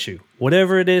have an issue,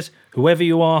 whatever it is, whoever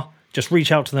you are, just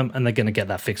reach out to them and they're going to get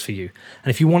that fixed for you. And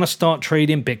if you want to start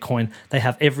trading Bitcoin, they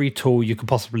have every tool you could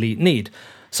possibly need.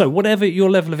 So whatever your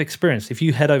level of experience, if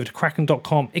you head over to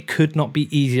kraken.com, it could not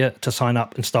be easier to sign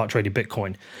up and start trading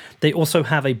Bitcoin. They also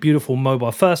have a beautiful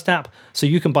mobile first app, so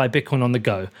you can buy Bitcoin on the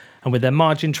go. And with their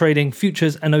margin trading,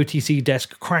 futures and OTC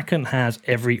desk, Kraken has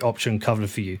every option covered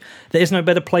for you. There is no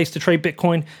better place to trade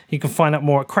Bitcoin. You can find out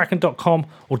more at kraken.com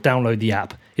or download the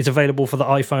app. It's available for the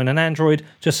iPhone and Android.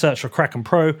 Just search for Kraken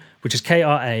Pro, which is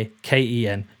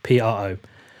KrakenPro.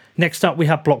 Next up, we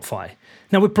have BlockFi.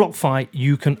 Now, with BlockFi,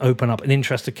 you can open up an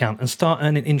interest account and start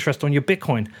earning interest on your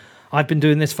Bitcoin. I've been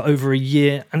doing this for over a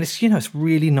year, and it's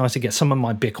really nice to get some of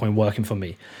my Bitcoin working for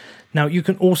me. Now, you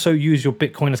can also use your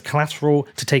Bitcoin as collateral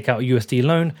to take out a USD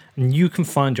loan, and you can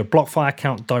find your BlockFi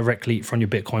account directly from your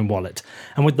Bitcoin wallet.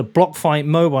 And with the BlockFi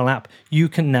mobile app, you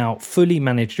can now fully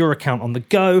manage your account on the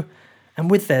go.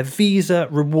 And with their Visa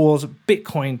Rewards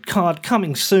Bitcoin card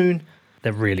coming soon,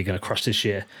 they're really going to crush this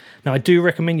year. Now, I do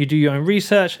recommend you do your own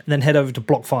research and then head over to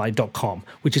blockfi.com,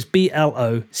 which is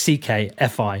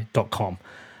BLOCKFI.com.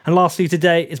 And lastly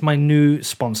today is my new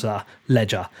sponsor,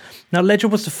 Ledger. Now, Ledger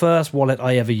was the first wallet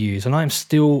I ever used, and I'm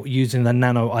still using the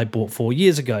Nano I bought 4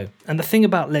 years ago. And the thing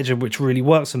about Ledger which really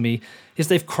works for me is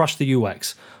they've crushed the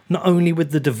UX, not only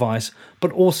with the device,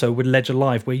 but also with Ledger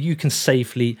Live, where you can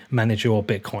safely manage your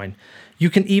Bitcoin. You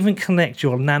can even connect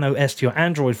your Nano S to your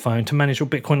Android phone to manage your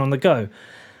Bitcoin on the go.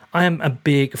 I am a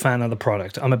big fan of the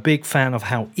product. I'm a big fan of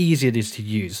how easy it is to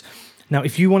use. Now,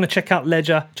 if you want to check out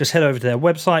Ledger, just head over to their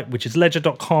website, which is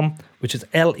ledger.com, which is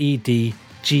LEDGER.com.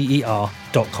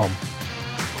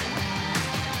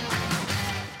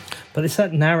 But it's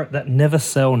that never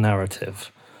sell narrative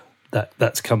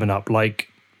that's coming up. Like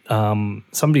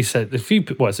somebody said,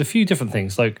 it's a few different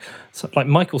things. Like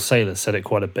Michael Saylor said it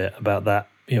quite a bit about that.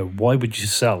 Why would you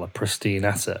sell a pristine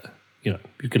asset? You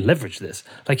can leverage this.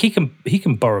 Like he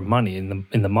can borrow money in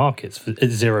the markets at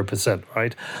 0%,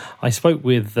 right? I spoke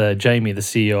with Jamie, the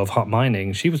CEO of Hut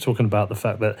Mining. She was talking about the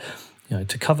fact that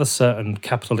to cover certain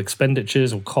capital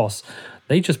expenditures or costs,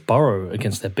 they just borrow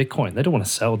against their Bitcoin. They don't want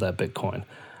to sell their Bitcoin.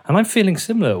 And I'm feeling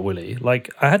similar, Willy.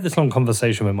 Like I had this long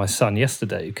conversation with my son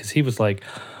yesterday because he was like,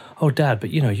 "Oh, Dad,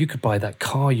 but you could buy that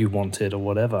car you wanted or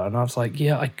whatever." And I was like,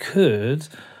 "Yeah, I could."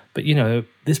 But,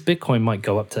 this Bitcoin might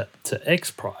go up to X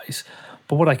price.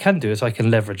 But what I can do is I can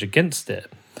leverage against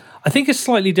it. I think it's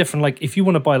slightly different. Like if you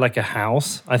want to buy like a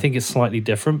house, I think it's slightly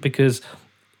different because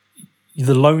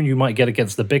the loan you might get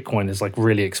against the Bitcoin is like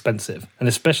really expensive. And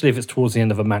especially if it's towards the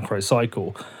end of a macro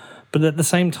cycle. But at the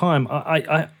same time,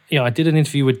 I did an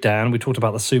interview with Dan. We talked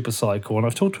about the super cycle. And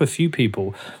I've talked to a few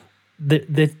people.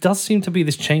 There does seem to be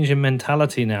this change in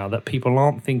mentality now that people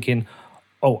aren't thinking,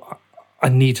 oh, I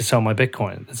need to sell my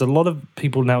Bitcoin. There's a lot of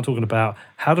people now talking about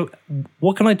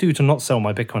what can I do to not sell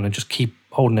my Bitcoin and just keep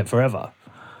holding it forever?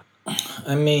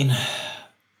 I mean,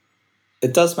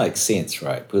 it does make sense,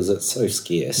 right? Because it's so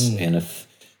scarce. And if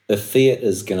fiat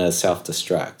is going to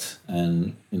self-destruct,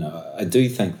 and, I do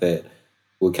think that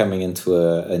we're coming into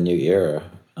a new era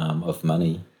of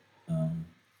money.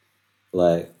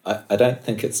 I don't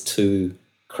think it's too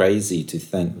crazy to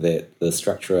think that the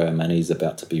structure of our money is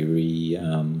about to be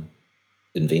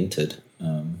invented.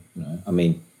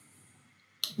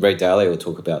 Ray Dalio will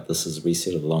talk about this as a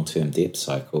reset of the long-term debt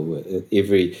cycle.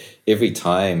 Every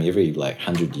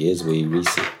 100 years we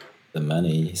reset the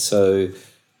money. So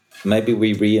maybe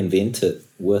we reinvent it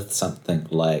with something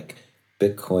like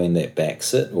Bitcoin that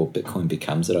backs it, or Bitcoin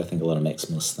becomes it. I think a lot of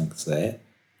maximalists think that.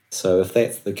 So if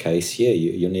that's the case, yeah,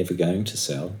 you're never going to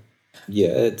sell. Yeah,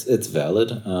 it's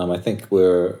valid. I think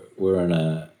we're in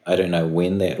a. I don't know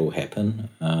when that will happen.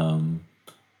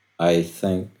 I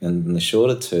think in the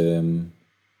shorter term,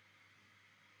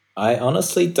 I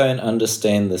honestly don't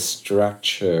understand the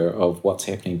structure of what's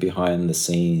happening behind the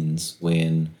scenes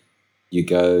when you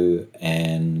go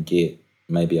and get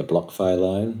maybe a BlockFi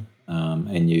loan,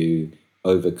 and you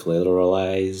over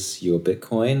collateralize your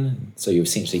Bitcoin. So you're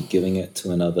essentially giving it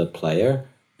to another player.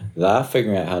 They're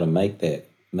figuring out how to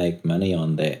make money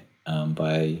on that,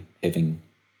 by having,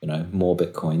 more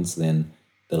Bitcoins than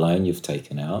the loan you've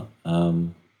taken out.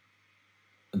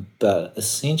 But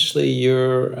essentially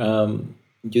you're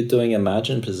doing a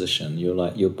margin position.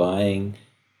 You're buying,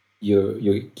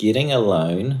 you're getting a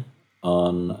loan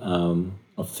on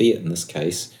fiat in this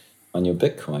case on your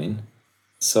Bitcoin.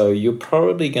 So you're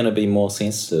probably going to be more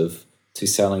sensitive to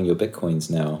selling your Bitcoins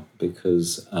now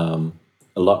because a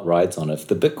lot rides on it. If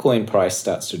the Bitcoin price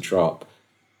starts to drop,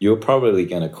 you're probably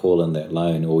going to call in that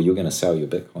loan, or you're going to sell your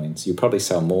Bitcoins. You'll probably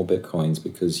sell more Bitcoins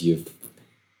because you've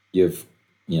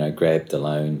grabbed a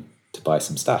loan to buy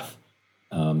some stuff,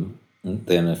 than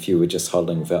if you were just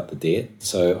holding without the debt.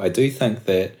 So I do think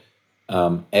that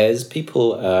as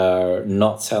people are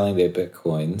not selling their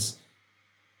Bitcoins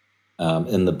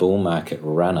in the bull market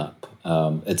run up,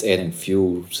 it's adding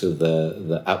fuel to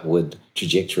the upward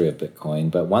trajectory of Bitcoin.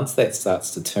 But once that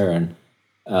starts to turn,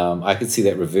 I could see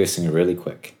that reversing really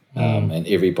quick, and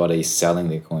everybody's selling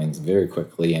their coins very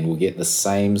quickly, and we'll get the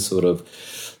same sort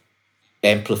of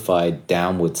amplified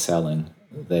downward selling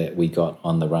that we got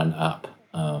on the run up.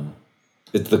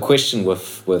 The question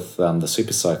with the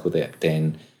super cycle that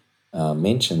Dan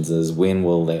mentions is, when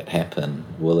will that happen?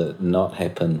 Will it not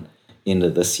happen end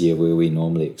of this year where we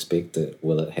normally expect it?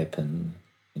 Will it happen,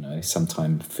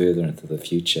 sometime further into the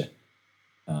future?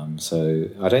 So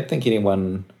I don't think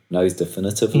anyone knows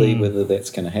definitively whether that's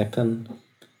going to happen.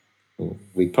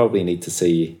 We probably need to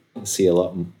see a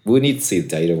lot. We need to see the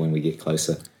data when we get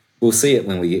closer. We'll see it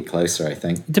when we get closer, I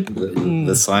think.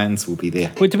 The science will be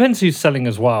there. Well, it depends who's selling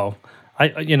as well.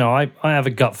 I have a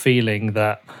gut feeling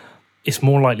that it's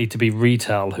more likely to be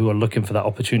retail who are looking for that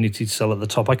opportunity to sell at the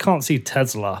top. I can't see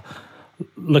Tesla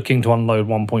looking to unload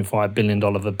 $1.5 billion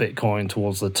of Bitcoin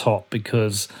towards the top,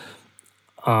 because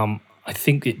I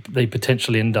think they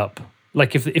potentially end up,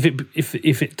 like if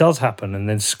it does happen, and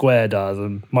then Square does,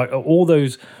 and all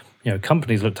those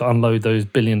companies look to unload those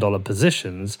 $1 billion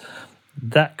positions,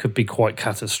 that could be quite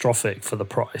catastrophic for the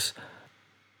price.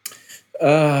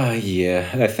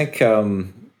 Yeah, I think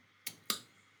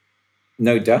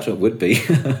no doubt it would be.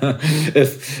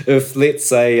 if let's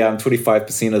say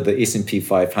 25% of the S&P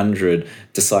 500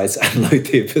 decides to unload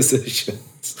their positions,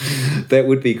 that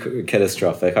would be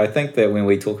catastrophic. I think that when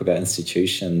we talk about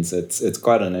institutions, it's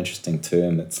quite an interesting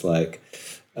term. It's like,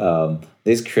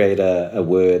 let's create a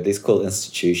word, let's call it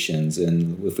institutions,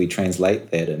 and if we translate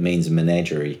that, it means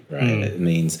menagerie, right? It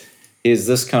means here's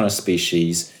this kind of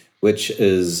species, which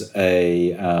is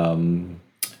a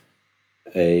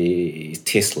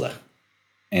Tesla,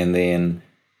 and then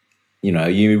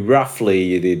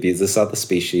there's this other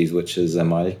species which is a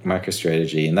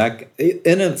MicroStrategy, and that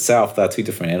in itself they're two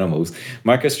different animals.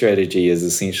 MicroStrategy is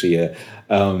essentially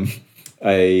an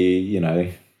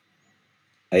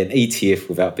ETF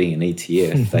without being an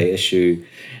ETF.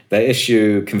 They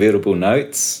issue convertible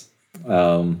notes,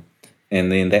 and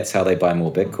then that's how they buy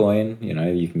more Bitcoin.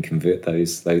 You can convert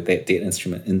that debt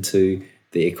instrument into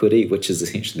the equity, which is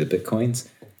essentially the Bitcoins.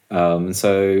 And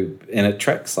it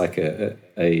tracks like an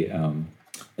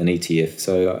ETF.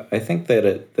 So I think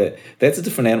that's a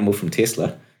different animal from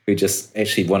Tesla, who just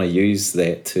actually want to use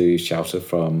that to shelter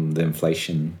from the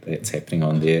inflation that's happening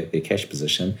on their cash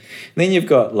position. And then you've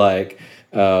got like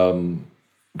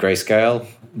Grayscale.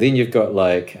 Then you've got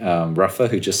like Ruffer,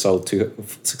 who just sold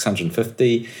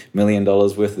 $650 million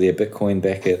worth of their Bitcoin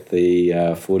back at the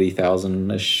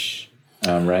 40,000-ish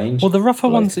range. Well, the Ruffer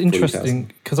one's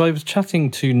interesting because I was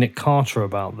chatting to Nick Carter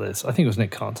about this. I think it was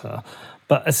Nick Carter.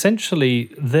 But essentially,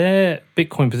 their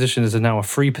Bitcoin position is now a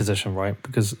free position, right?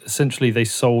 Because essentially they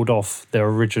sold off their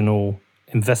original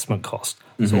investment cost.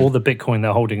 So all the Bitcoin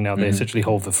they're holding now, they essentially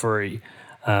hold for free.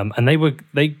 And they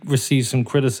received some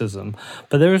criticism.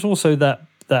 But there is also that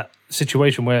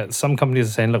situation where some companies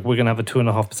are saying, look, we're going to have a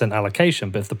 2.5%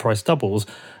 allocation, but if the price doubles,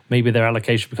 maybe their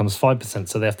allocation becomes 5%,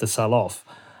 so they have to sell off.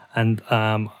 And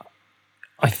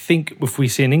I think if we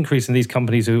see an increase in these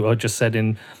companies who are just set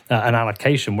in an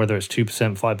allocation, whether it's 2%,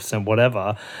 5%,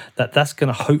 whatever, that's going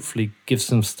to hopefully give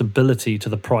some stability to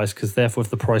the price, because therefore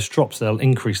if the price drops, they'll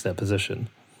increase their position.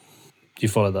 Do you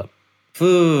follow that?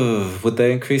 Would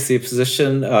they increase their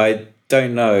position? I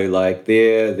don't know. Like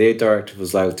their directive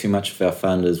was like too much of our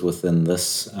fund is within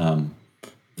this.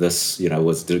 This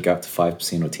was to go up to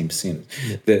 5% or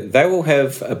 10%. They will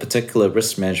have a particular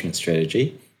risk management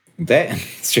strategy. That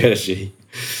strategy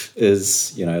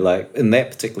is like in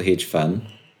that particular hedge fund,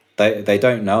 they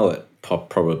don't know it.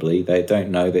 Probably they don't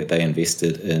know that they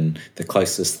invested in the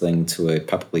closest thing to a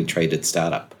publicly traded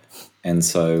startup, and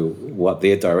so what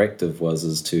their directive was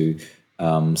is to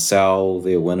sell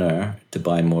their winner to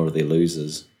buy more of their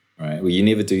losers, right? Well, you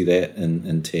never do that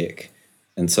in tech.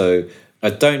 And so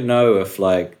I don't know if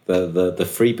like the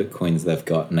free Bitcoins they've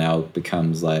got now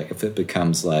becomes like, if it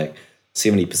becomes like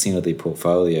 70% of their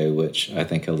portfolio, which I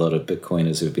think a lot of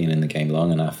Bitcoiners who've been in the game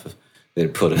long enough,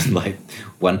 they'd put in like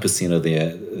 1% of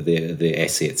their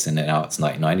assets, and now it's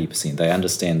like 90%. They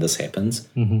understand this happens.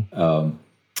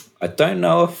 I don't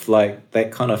know if like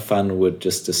that kind of fund would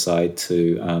just decide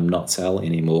to not sell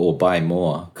anymore or buy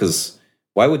more, because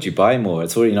why would you buy more?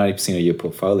 It's already 90% of your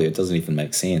portfolio. It doesn't even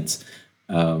make sense.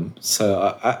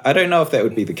 So I don't know if that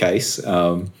would be the case.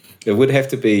 It would have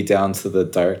to be down to the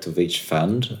director of each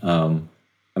fund. I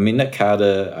mean, Nick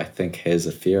Carter, I think, has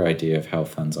a fair idea of how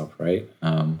funds operate.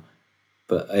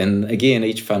 And again,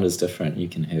 each fund is different. You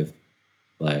can have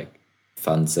like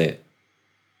funds that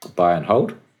buy and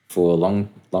hold for long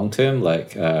term,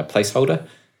 like placeholder,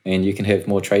 and you can have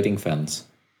more trading funds,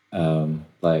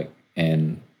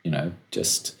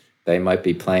 just they might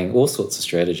be playing all sorts of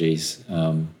strategies.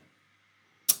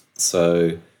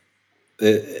 So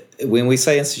when we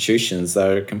say institutions,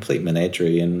 they're a complete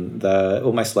menagerie, and they're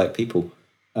almost like people.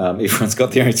 Everyone's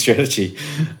got their own strategy,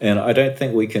 and I don't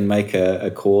think we can make a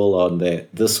call on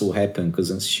that this will happen because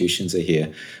institutions are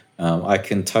here. I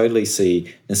can totally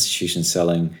see institutions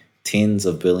selling tens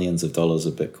of billions of dollars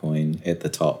of Bitcoin at the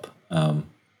top,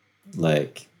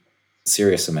 like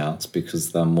serious amounts,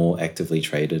 because they're more actively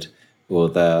traded, or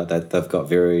they've got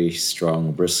very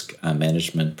strong risk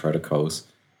management protocols.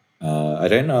 I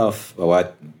don't know if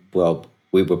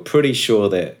we were pretty sure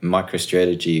that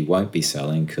MicroStrategy won't be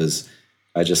selling, because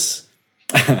I just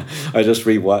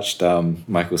rewatched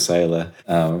Michael Saylor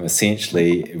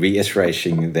essentially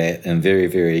reiterating that in very,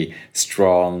 very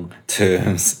strong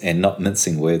terms and not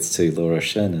mincing words to Laura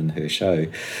Shin in her show.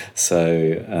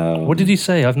 So what did he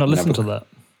say? I've not listened to that.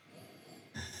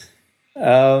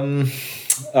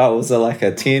 It was like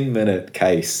a 10-minute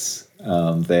case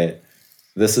that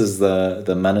this is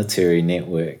the monetary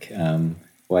network.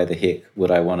 Why the heck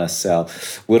would I want to sell?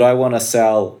 Would I want to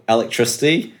sell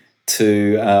electricity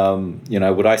to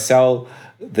would I sell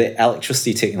the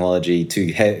electricity technology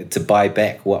to buy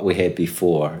back what we had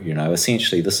before?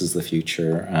 Essentially this is the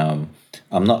future.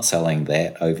 I'm not selling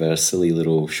that over a silly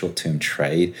little short-term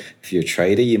trade. If you're a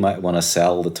trader, you might want to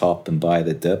sell the top and buy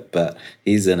the dip, but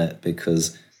he's in it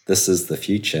because this is the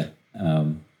future.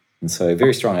 And so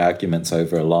very strong arguments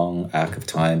over a long arc of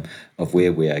time of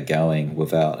where we are going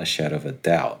without a shadow of a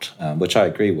doubt, which I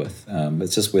agree with.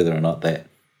 It's just whether or not that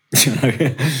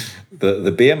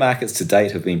the bear markets to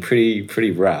date have been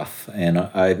pretty rough, and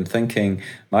I'm thinking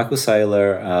Michael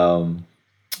Saylor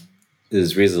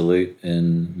is resolute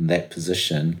in that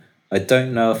position. I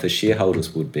don't know if his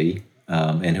shareholders would be,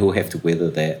 and he'll have to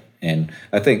weather that. And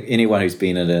I think anyone who's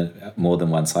been in more than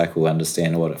one cycle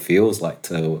understand what it feels like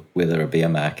to weather a bear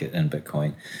market in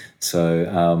Bitcoin. So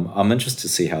I'm interested to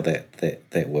see how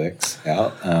that works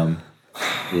out.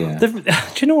 Yeah. Do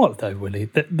you know what though, Willy?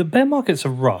 The bear markets are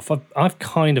rough. I've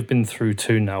kind of been through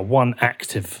two now. One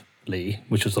actively,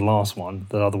 which was the last one.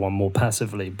 The other one more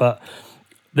passively. But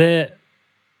they're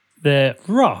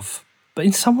rough, but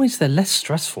in some ways they're less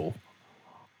stressful.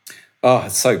 Oh,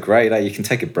 it's so great! You can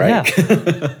take a break.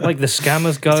 Yeah. Like the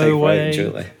scammers go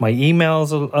away. My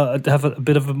emails have a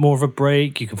bit of more of a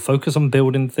break. You can focus on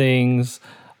building things.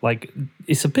 Like,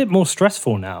 it's a bit more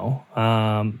stressful now.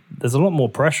 There's a lot more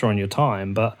pressure on your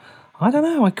time, but I don't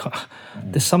know.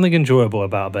 There's something enjoyable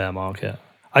about a bear market.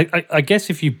 I guess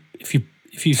if you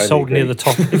totally sold near the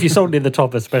top, if you sold near the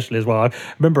top, especially as well. I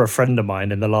remember a friend of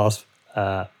mine in the last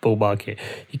bull market.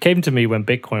 He came to me when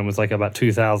Bitcoin was like about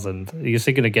 2,000. He was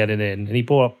thinking of getting in, and he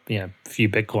bought up a few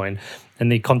Bitcoin,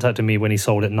 and he contacted me when he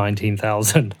sold at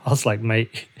 19,000. I was like,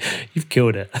 mate, you've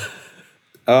killed it.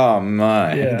 Oh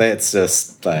my, That's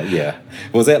just,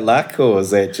 Was that luck, or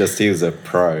was that just he was a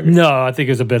pro? No, I think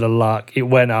it was a bit of luck. It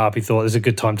went up. He thought it was a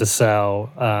good time to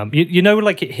sell.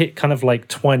 Like it hit kind of like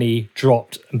 20,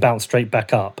 dropped, and bounced straight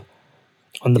back up.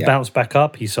 On the bounce back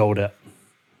up, he sold it.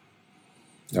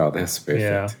 Oh, that's perfect.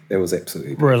 Yeah. That was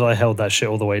absolutely perfect. Whereas I held that shit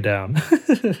all the way down.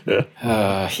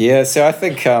 Yeah, so I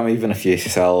think even if you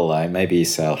sell, like, maybe you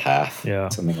sell half, Yeah.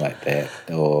 something like that,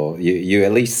 or you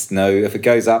at least know if it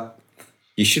goes up,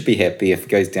 you should be happy. If it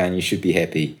goes down, you should be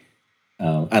happy,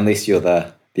 unless you're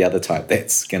the other type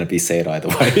that's going to be sad either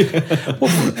way.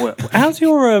 How's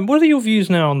your what are your views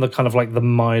now on the kind of like the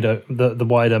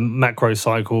wider macro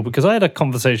cycle? Because I had a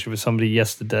conversation with somebody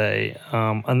yesterday,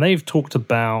 and they've talked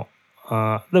about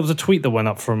there was a tweet that went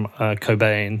up from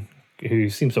Cobain, who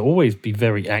seems to always be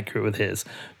very accurate with his.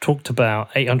 Talked about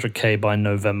 800k by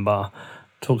November,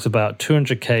 talks about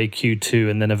 200k Q2,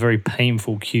 and then a very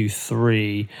painful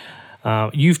Q3.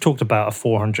 You've talked about a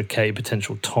 400k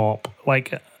potential top.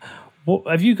 Like, what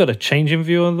have you got a change in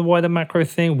view on the wider macro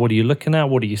thing? What are you looking at?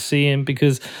 What are you seeing?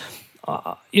 Because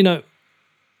we're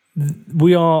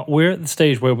at the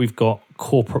stage where we've got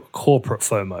corporate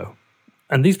FOMO,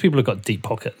 and these people have got deep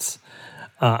pockets.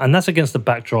 And that's against the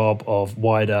backdrop of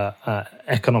wider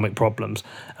economic problems.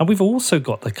 And we've also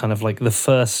got the kind of like the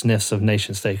first sniffs of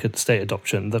nation state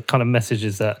adoption, the kind of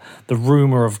messages that the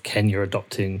rumor of Kenya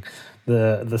adopting,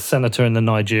 the senator in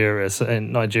Nigeria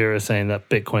saying that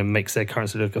Bitcoin makes their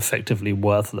currency look effectively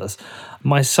worthless.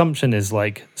 My assumption is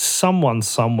like someone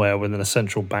somewhere within a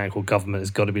central bank or government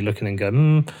has got to be looking and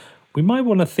go, we might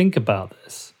want to think about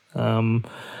this.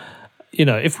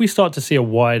 If we start to see a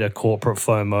wider corporate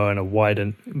FOMO and a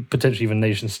wider, potentially even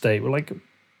nation state,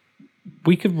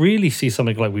 we could really see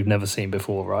something like we've never seen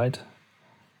before, right?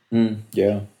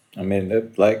 Yeah. I mean,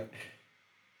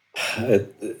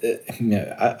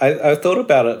 I thought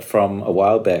about it from a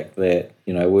while back that,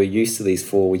 we're used to these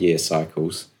 4-year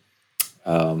cycles.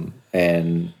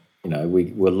 And,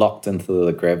 we're locked into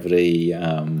the gravity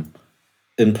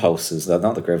impulses,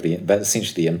 not the gravity, but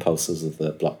essentially the impulses of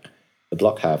the block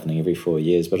halvening every 4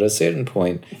 years. But at a certain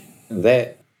point,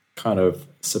 that kind of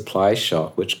supply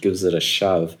shock, which gives it a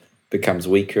shove, becomes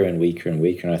weaker and weaker and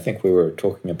weaker. And I think we were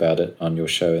talking about it on your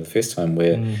show the first time,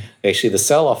 where actually the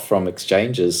sell-off from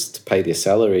exchanges to pay their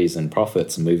salaries and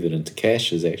profits and move it into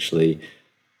cash is actually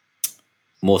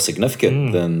more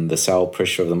significant than the sell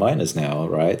pressure of the miners now,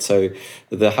 right? So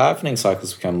the halvening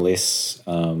cycles become less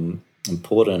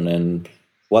important, and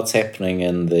what's happening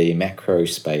in the macro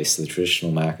space, the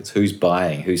traditional markets, who's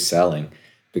buying, who's selling,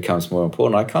 becomes more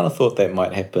important. I kind of thought that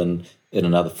might happen in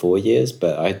another 4 years,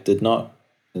 but I did not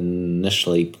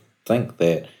initially think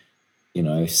that,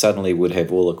 suddenly would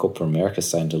have all of corporate America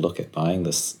starting to look at buying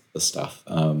this stuff.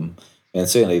 And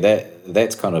certainly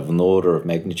that's kind of an order of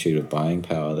magnitude of buying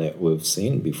power that we've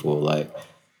seen before.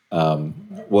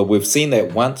 We've seen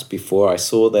that once before. I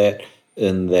saw that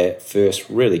in that first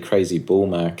really crazy bull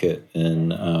market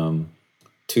in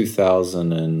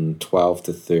 2012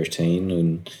 to 13,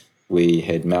 when we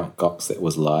had Mt. Gox that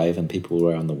was live and people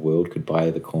around the world could buy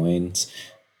the coins,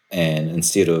 and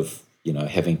instead of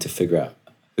having to figure out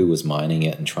who was mining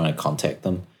it and trying to contact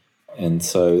them. And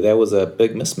so there was a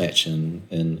big mismatch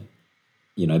in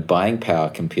buying power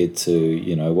compared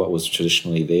to what was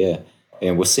traditionally there.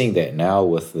 And we're seeing that now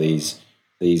with these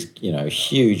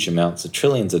huge amounts of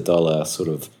trillions of dollar sort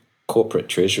of corporate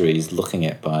treasuries looking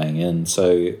at buying in.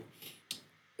 So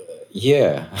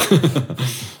yeah,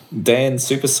 Dan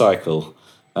supercycle,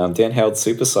 Dan Howard's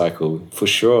supercycle, for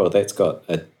sure, that's got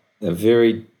a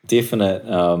very definite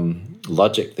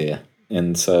logic there.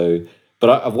 And so,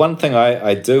 but one thing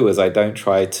I do is I don't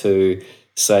try to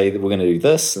say that we're going to do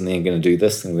this and then going to do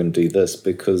this and we're going to do this,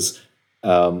 because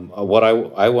what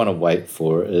I want to wait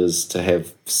for is to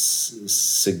have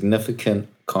significant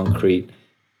concrete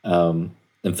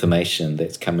information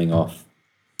that's coming off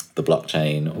the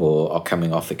blockchain or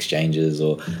coming off exchanges,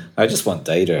 or I just want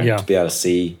data to be able to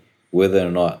see whether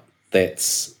or not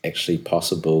that's actually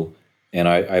possible. And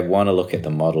I want to look at the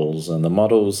models, and the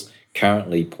models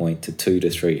currently point to 200 to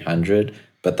 300,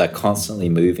 but they're constantly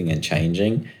moving and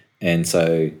changing. And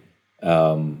so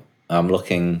I'm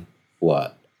looking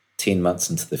 10 months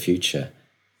into the future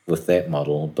with that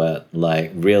model, but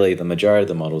really the majority of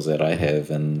the models that I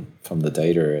have and from the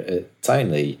data, it's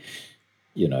only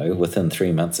within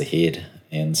 3 months ahead.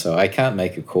 And so I can't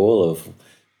make a call of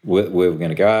where we're going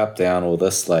to go up, down, or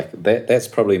this. That's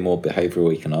probably more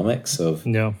behavioral economics of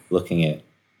looking at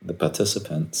the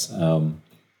participants.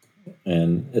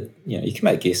 And you can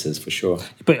make guesses for sure.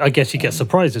 But I guess you get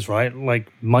surprises, right?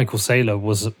 Like Michael Saylor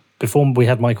was, before we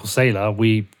had Michael Saylor,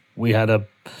 we had a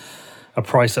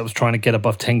price that was trying to get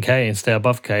above 10K and stay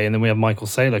above K, and then we have Michael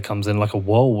Saylor comes in like a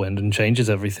whirlwind and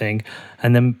changes everything.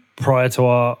 And then prior to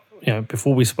our,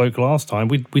 before we spoke last time,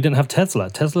 we didn't have Tesla.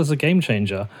 Tesla's a game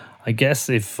changer. I guess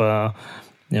if in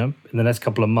the next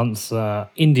couple of months,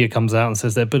 India comes out and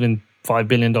says they're building $5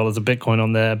 billion of Bitcoin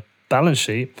on their balance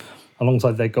sheet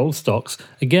alongside their gold stocks,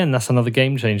 again, that's another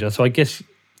game changer. So I guess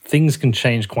things can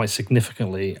change quite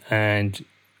significantly and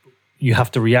you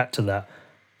have to react to that.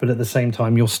 But at the same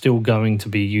time, you're still going to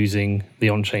be using the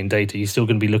on-chain data. You're still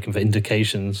going to be looking for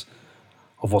indications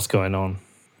of what's going on.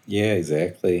 Yeah,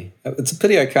 exactly. It's a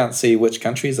pity I can't see which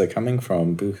countries they're coming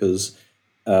from because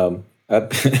wouldn't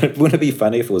it be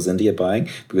funny if it was India buying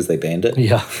because they banned it?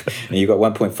 Yeah. And you've got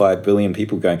 1.5 billion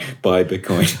people going, buy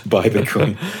Bitcoin, buy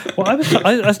Bitcoin. Well,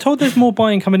 I was told there's more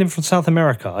buying coming in from South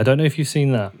America. I don't know if you've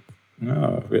seen that.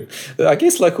 No, I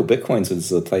guess local Bitcoins is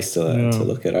the place to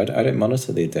look at. I don't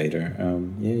monitor their data.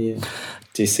 Yeah.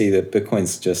 Do you see that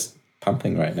Bitcoin's just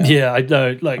pumping right now? Yeah, I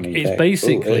know. Like, it's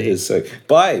basically... it is so.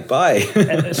 Buy.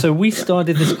 So we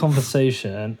started this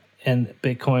conversation and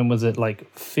Bitcoin was at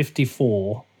like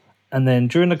 54. And then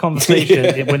during the conversation,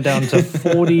 it went down to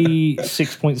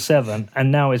 46.7.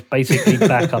 And now it's basically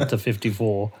back up to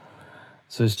 54.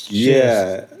 So it's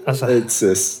just, it's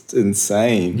just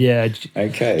insane. Yeah.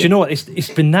 Okay. Do you know what? It's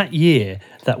been that year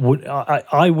that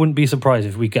I wouldn't be surprised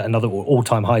if we get another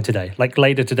all-time high today. Like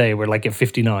later today, we're like at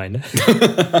 59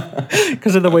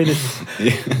 because of the way this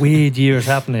weird year is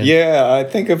happening. Yeah, I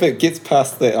think if it gets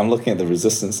past that, I'm looking at the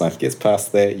resistance line. If it gets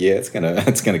past that, it's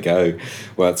gonna go.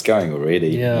 Well, it's going already.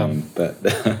 Yeah. But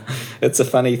it's a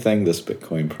funny thing, this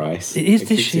Bitcoin price. It is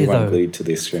this year though. Glued to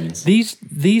their screens. These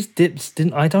dips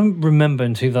didn't. I don't remember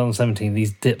in 2017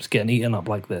 these dips getting eaten up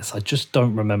like this. I just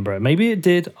don't remember it. Maybe it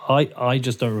did. I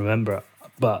just don't remember it.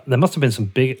 But there must have been some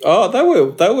big. Oh, they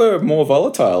were more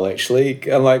volatile actually.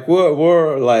 Like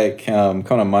we're like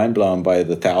kind of mind blown by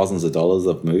the thousands of dollars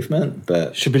of movement.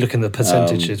 But should be looking at the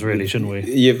percentages, really, shouldn't we?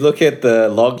 You look at the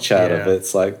log chart of it.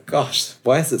 It's like, gosh,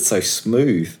 why is it so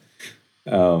smooth?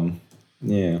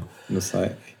 It's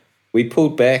like we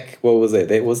pulled back. What was that?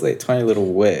 That was that tiny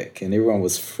little wick, and everyone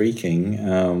was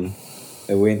freaking.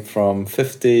 It went from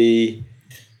 58,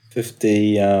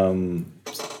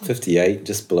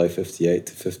 just below 58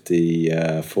 to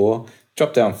 54,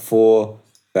 dropped down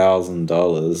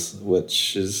 $4,000,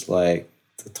 which is like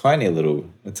it's a tiny little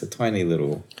it's a dip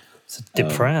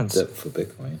for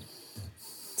Bitcoin.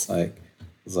 It's like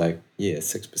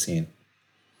 6%.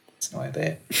 It's not like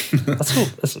that.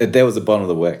 That was the bottom of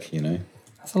the wick,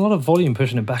 That's a lot of volume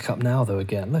pushing it back up now, though,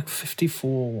 again. Look,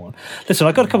 54. Listen,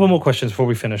 I've got a couple more questions before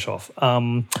we finish off.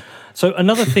 So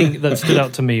another thing that stood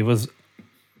out to me was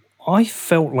I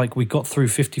felt like we got through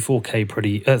 50K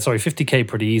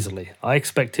pretty easily. I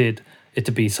expected it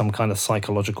to be some kind of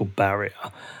psychological barrier.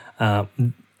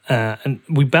 And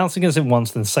we bounced against it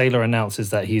once, then Saylor announces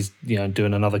that he's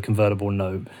doing another convertible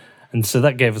note. And so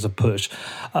that gave us a push.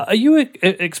 Are you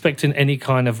expecting any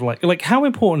kind of like how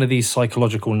important are these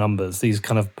psychological numbers, these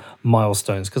kind of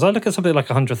milestones? Because I look at something like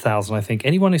 100,000, I think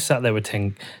anyone who sat there with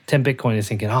 10 Bitcoin is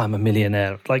thinking, I'm a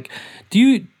millionaire. Like, do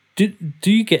you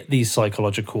get these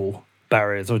psychological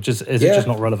barriers, or is it just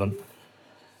not relevant?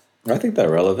 I think they're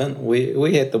relevant.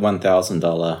 We hit the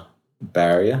 $1,000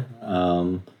 barrier.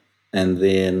 And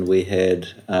then we had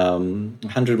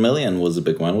 100 million was a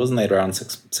big one. Wasn't that around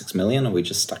 6 million? And we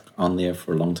just stuck on there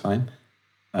for a long time.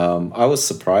 I was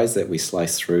surprised that we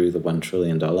sliced through the $1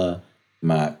 trillion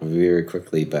mark very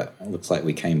quickly, but it looks like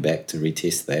we came back to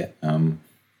retest that.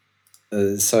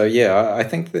 I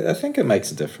think it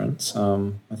makes a difference.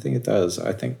 I think it does.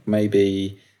 I think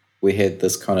maybe we had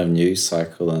this kind of news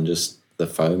cycle and just the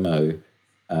FOMO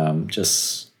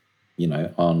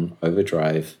on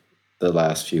overdrive the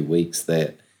last few weeks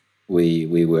that we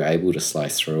were able to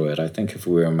slice through it. I think if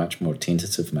we were a much more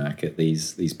tentative market,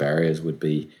 these barriers would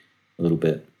be a little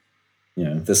bit,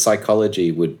 the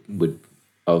psychology would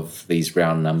of these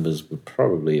round numbers would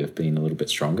probably have been a little bit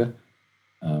stronger.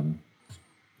 I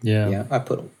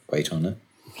put weight on it.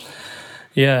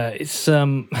 Yeah, it's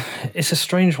a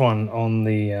strange one on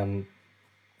the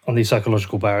on these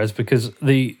psychological barriers because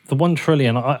the 1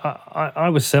 trillion, I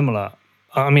was similar.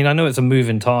 I mean, I know it's a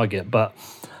moving target, but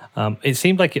it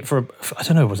seemed like I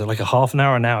don't know, was it like a half an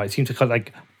hour, an hour? It seemed to kind of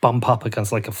like bump up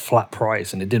against like a flat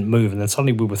price and it didn't move. And then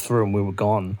suddenly we were through and we were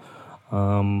gone.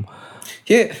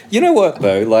 Yeah, you know what,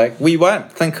 though? Like, we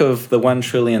won't think of the $1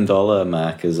 trillion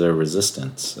mark as a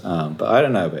resistance. But I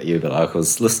don't know about you, but I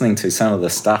was listening to some of the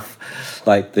stuff,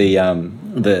 like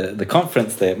the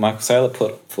conference that Michael Saylor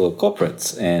put for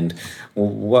corporates. And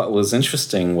what was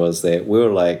interesting was that we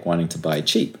were like wanting to buy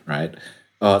cheap, right?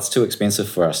 Oh, it's too expensive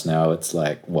for us now. It's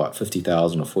like, what,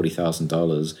 $50,000 or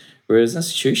 $40,000, whereas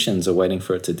institutions are waiting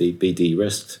for it to be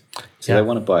de-risked. So they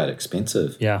want to buy it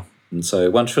expensive. Yeah. And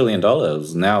so $1 trillion,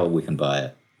 now we can buy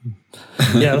it.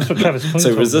 Yeah, that's what Travis Point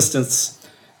So resistance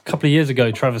couple of years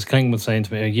ago, Travis Kling was saying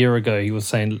to me, a year ago, he was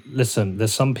saying, listen,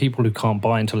 there's some people who can't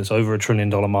buy until it's over $1 trillion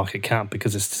market cap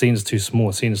because it's seen as too small,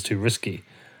 it's seen as too risky.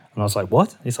 And I was like,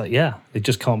 what? He's like, yeah, they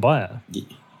just can't buy it.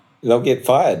 They'll get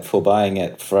fired for buying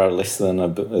it for less than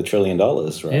 $1 trillion,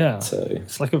 right? Yeah. So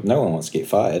it's like no one wants to get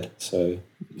fired. So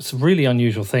it's a really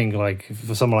unusual thing, like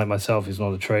for someone like myself who's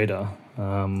not a trader.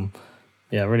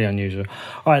 Yeah, really unusual.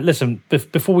 All right, listen,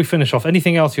 before we finish off,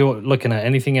 anything else you're looking at?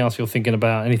 Anything else you're thinking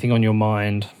about? Anything on your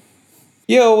mind?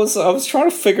 Yeah, I was trying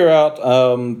to figure out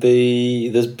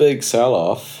this big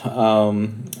sell-off,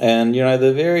 and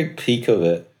the very peak of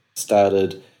it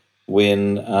started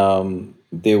when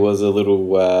there was a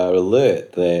little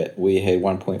alert that we had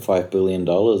 $1.5 billion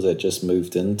that just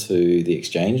moved into the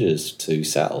exchanges to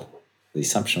sell. The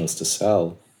assumption was to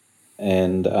sell,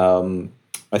 and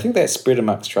I think that spread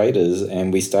amongst traders,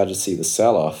 and we started to see the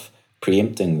sell-off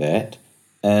preempting that.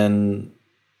 And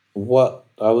what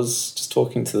I was just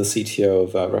talking to the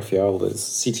CTO of Raphael, the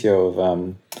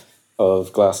CTO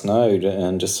of Glassnode,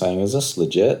 and just saying, is this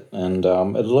legit? And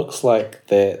it looks like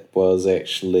that was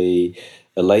actually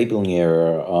a labeling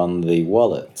error on the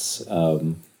wallets,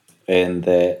 and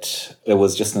that it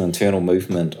was just an internal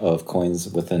movement of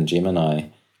coins within Gemini.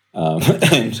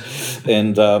 That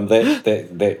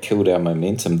killed our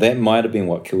momentum. That might have been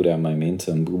what killed our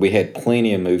momentum. We had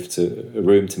plenty of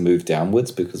room to move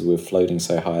downwards because we were floating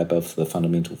so high above the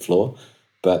fundamental floor.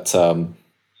 But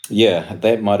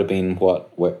that might have been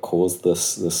what damn.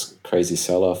 This crazy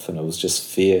sell-off, and it was just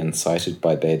fear incited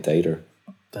by bad data,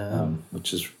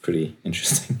 which is pretty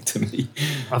interesting to me.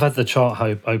 I've had the chart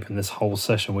open this whole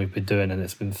session we've been doing, and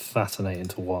it's been fascinating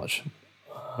to watch.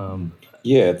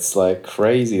 Yeah, it's like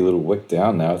crazy little wick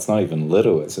down now. It's not even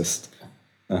little. It's just,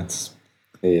 we're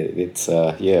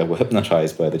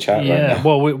hypnotized by the chat right now. Yeah,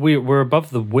 well, we're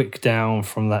above the wick down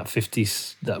from that 50,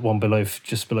 that one below,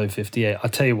 just below 58. I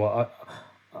tell you what,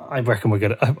 I reckon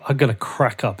I'm gonna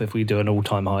crack up if we do an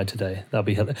all-time high today. That'll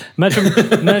be hilarious.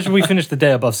 Imagine we finish the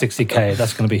day above 60K.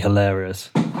 That's gonna be hilarious.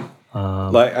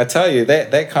 Like I tell you,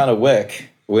 that kind of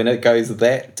wick, when it goes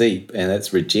that deep and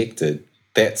it's rejected,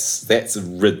 that's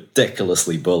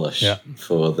ridiculously bullish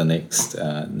for the next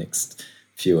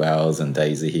few hours and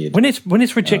days ahead. When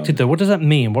it's rejected though, what does that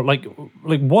mean? What like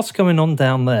what's going on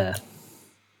down there?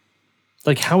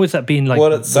 Like how is that being like?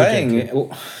 What it's saying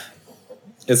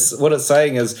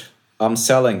is I'm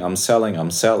selling.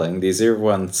 There's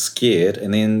everyone scared,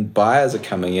 and then buyers are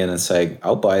coming in and saying,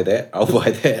 I'll buy that.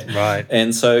 Right.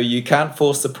 And so you can't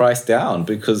force the price down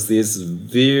because there's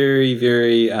very,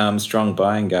 very strong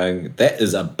buying going. That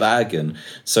is a bargain.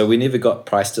 So we never got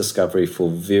price discovery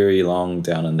for very long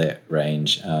down in that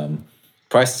range.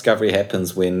 Price discovery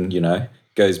happens when,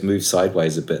 moves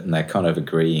sideways a bit and they're kind of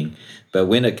agreeing. But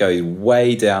when it goes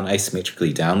way down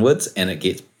asymmetrically downwards and it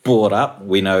gets bought up,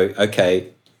 we know, okay,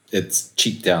 it's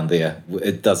cheap down there.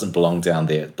 It doesn't belong down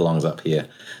there. It belongs up here.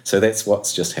 So that's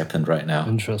what's just happened right now.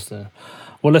 Interesting.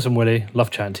 Well, listen, Willy,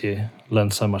 love chatting to you.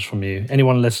 Learned so much from you.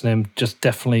 Anyone listening, just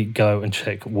definitely go and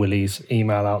check Willy's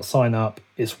email out. Sign up.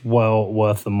 It's well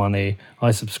worth the money.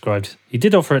 I subscribed. He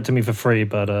did offer it to me for free,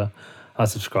 but I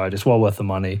subscribed. It's well worth the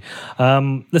money.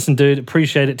 Listen, dude,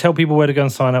 appreciate it. Tell people where to go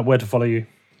and sign up, where to follow you.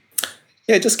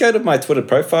 Yeah, just go to my Twitter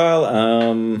profile,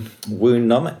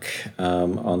 Woonomic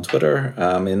on Twitter,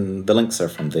 and the links are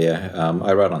from there.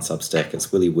 I write on Substack. It's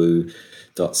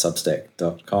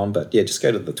willywoo.substack.com. But yeah, just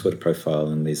go to the Twitter profile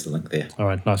and there's the link there. All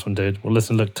right, nice one, dude. Well,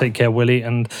 listen, look, take care, Willy,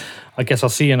 and I guess I'll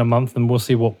see you in a month and we'll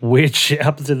see what weird shit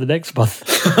happens in the next month.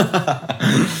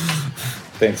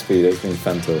 Thanks, Peter. It's been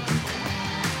fun talking.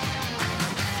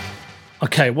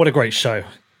 Okay, what a great show.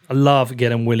 I love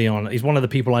getting Willy on. He's one of the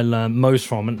people I learn most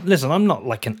from. And listen, I'm not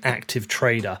like an active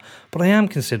trader, but I am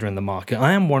considering the market.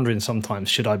 I am wondering sometimes,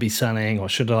 should I be selling or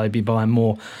should I be buying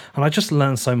more? And I just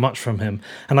learned so much from him.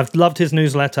 And I've loved his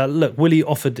newsletter. Look, Willy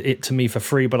offered it to me for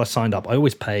free, but I signed up. I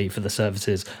always pay for the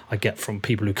services I get from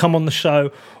people who come on the show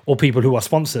or people who are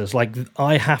sponsors. Like,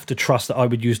 I have to trust that I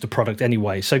would use the product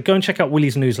anyway. So go and check out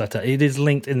Willy's newsletter. It is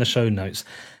linked in the show notes.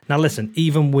 Now, listen,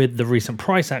 even with the recent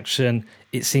price action,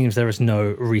 it seems there is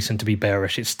no reason to be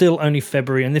bearish. It's still only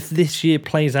February, and if this year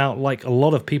plays out like a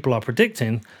lot of people are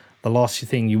predicting, the last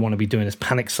thing you want to be doing is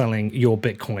panic selling your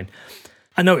Bitcoin.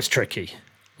 I know it's tricky.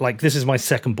 Like, this is my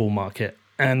second bull market,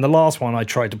 and the last one I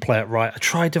tried to play it right. I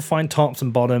tried to find tops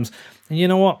and bottoms, and you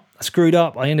know what? I screwed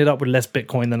up. I ended up with less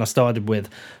Bitcoin than I started with.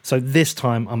 So this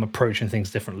time I'm approaching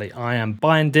things differently. I am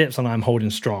buying dips and I'm holding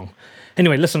strong.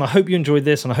 Anyway, listen, I hope you enjoyed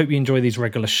this and I hope you enjoy these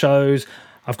regular shows.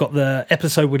 I've got the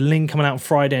episode with Lynn coming out on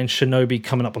Friday and Shinobi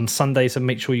coming up on Sunday, so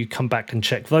make sure you come back and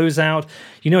check those out.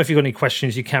 You know, if you've got any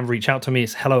questions, you can reach out to me.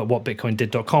 It's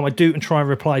hello@whatbitcoindid.com. I do and try and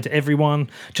reply to everyone.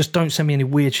 Just don't send me any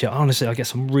weird shit. Honestly, I get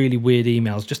some really weird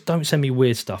emails. Just don't send me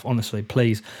weird stuff, honestly,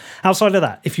 please. Outside of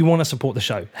that, if you want to support the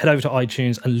show, head over to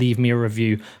iTunes and leave me a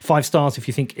review. 5 stars if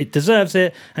you think it deserves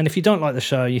it. And if you don't like the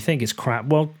show, you think it's crap,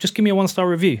 well, just give me a 1-star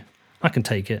review. I can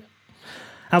take it.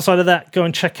 Outside of that, go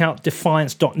and check out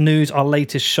Defiance.news, our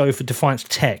latest show for Defiance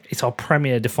Tech. It's our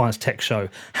premier Defiance Tech show,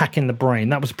 Hacking the Brain.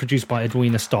 That was produced by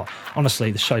Edwina Stott.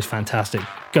 Honestly, the show's fantastic.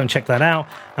 Go and check that out.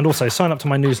 And also sign up to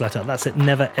my newsletter. That's at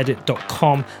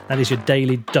neveredit.com. That is your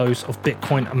daily dose of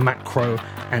Bitcoin, macro,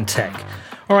 and tech.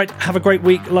 All right, have a great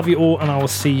week. Love you all, and I will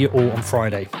see you all on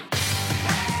Friday.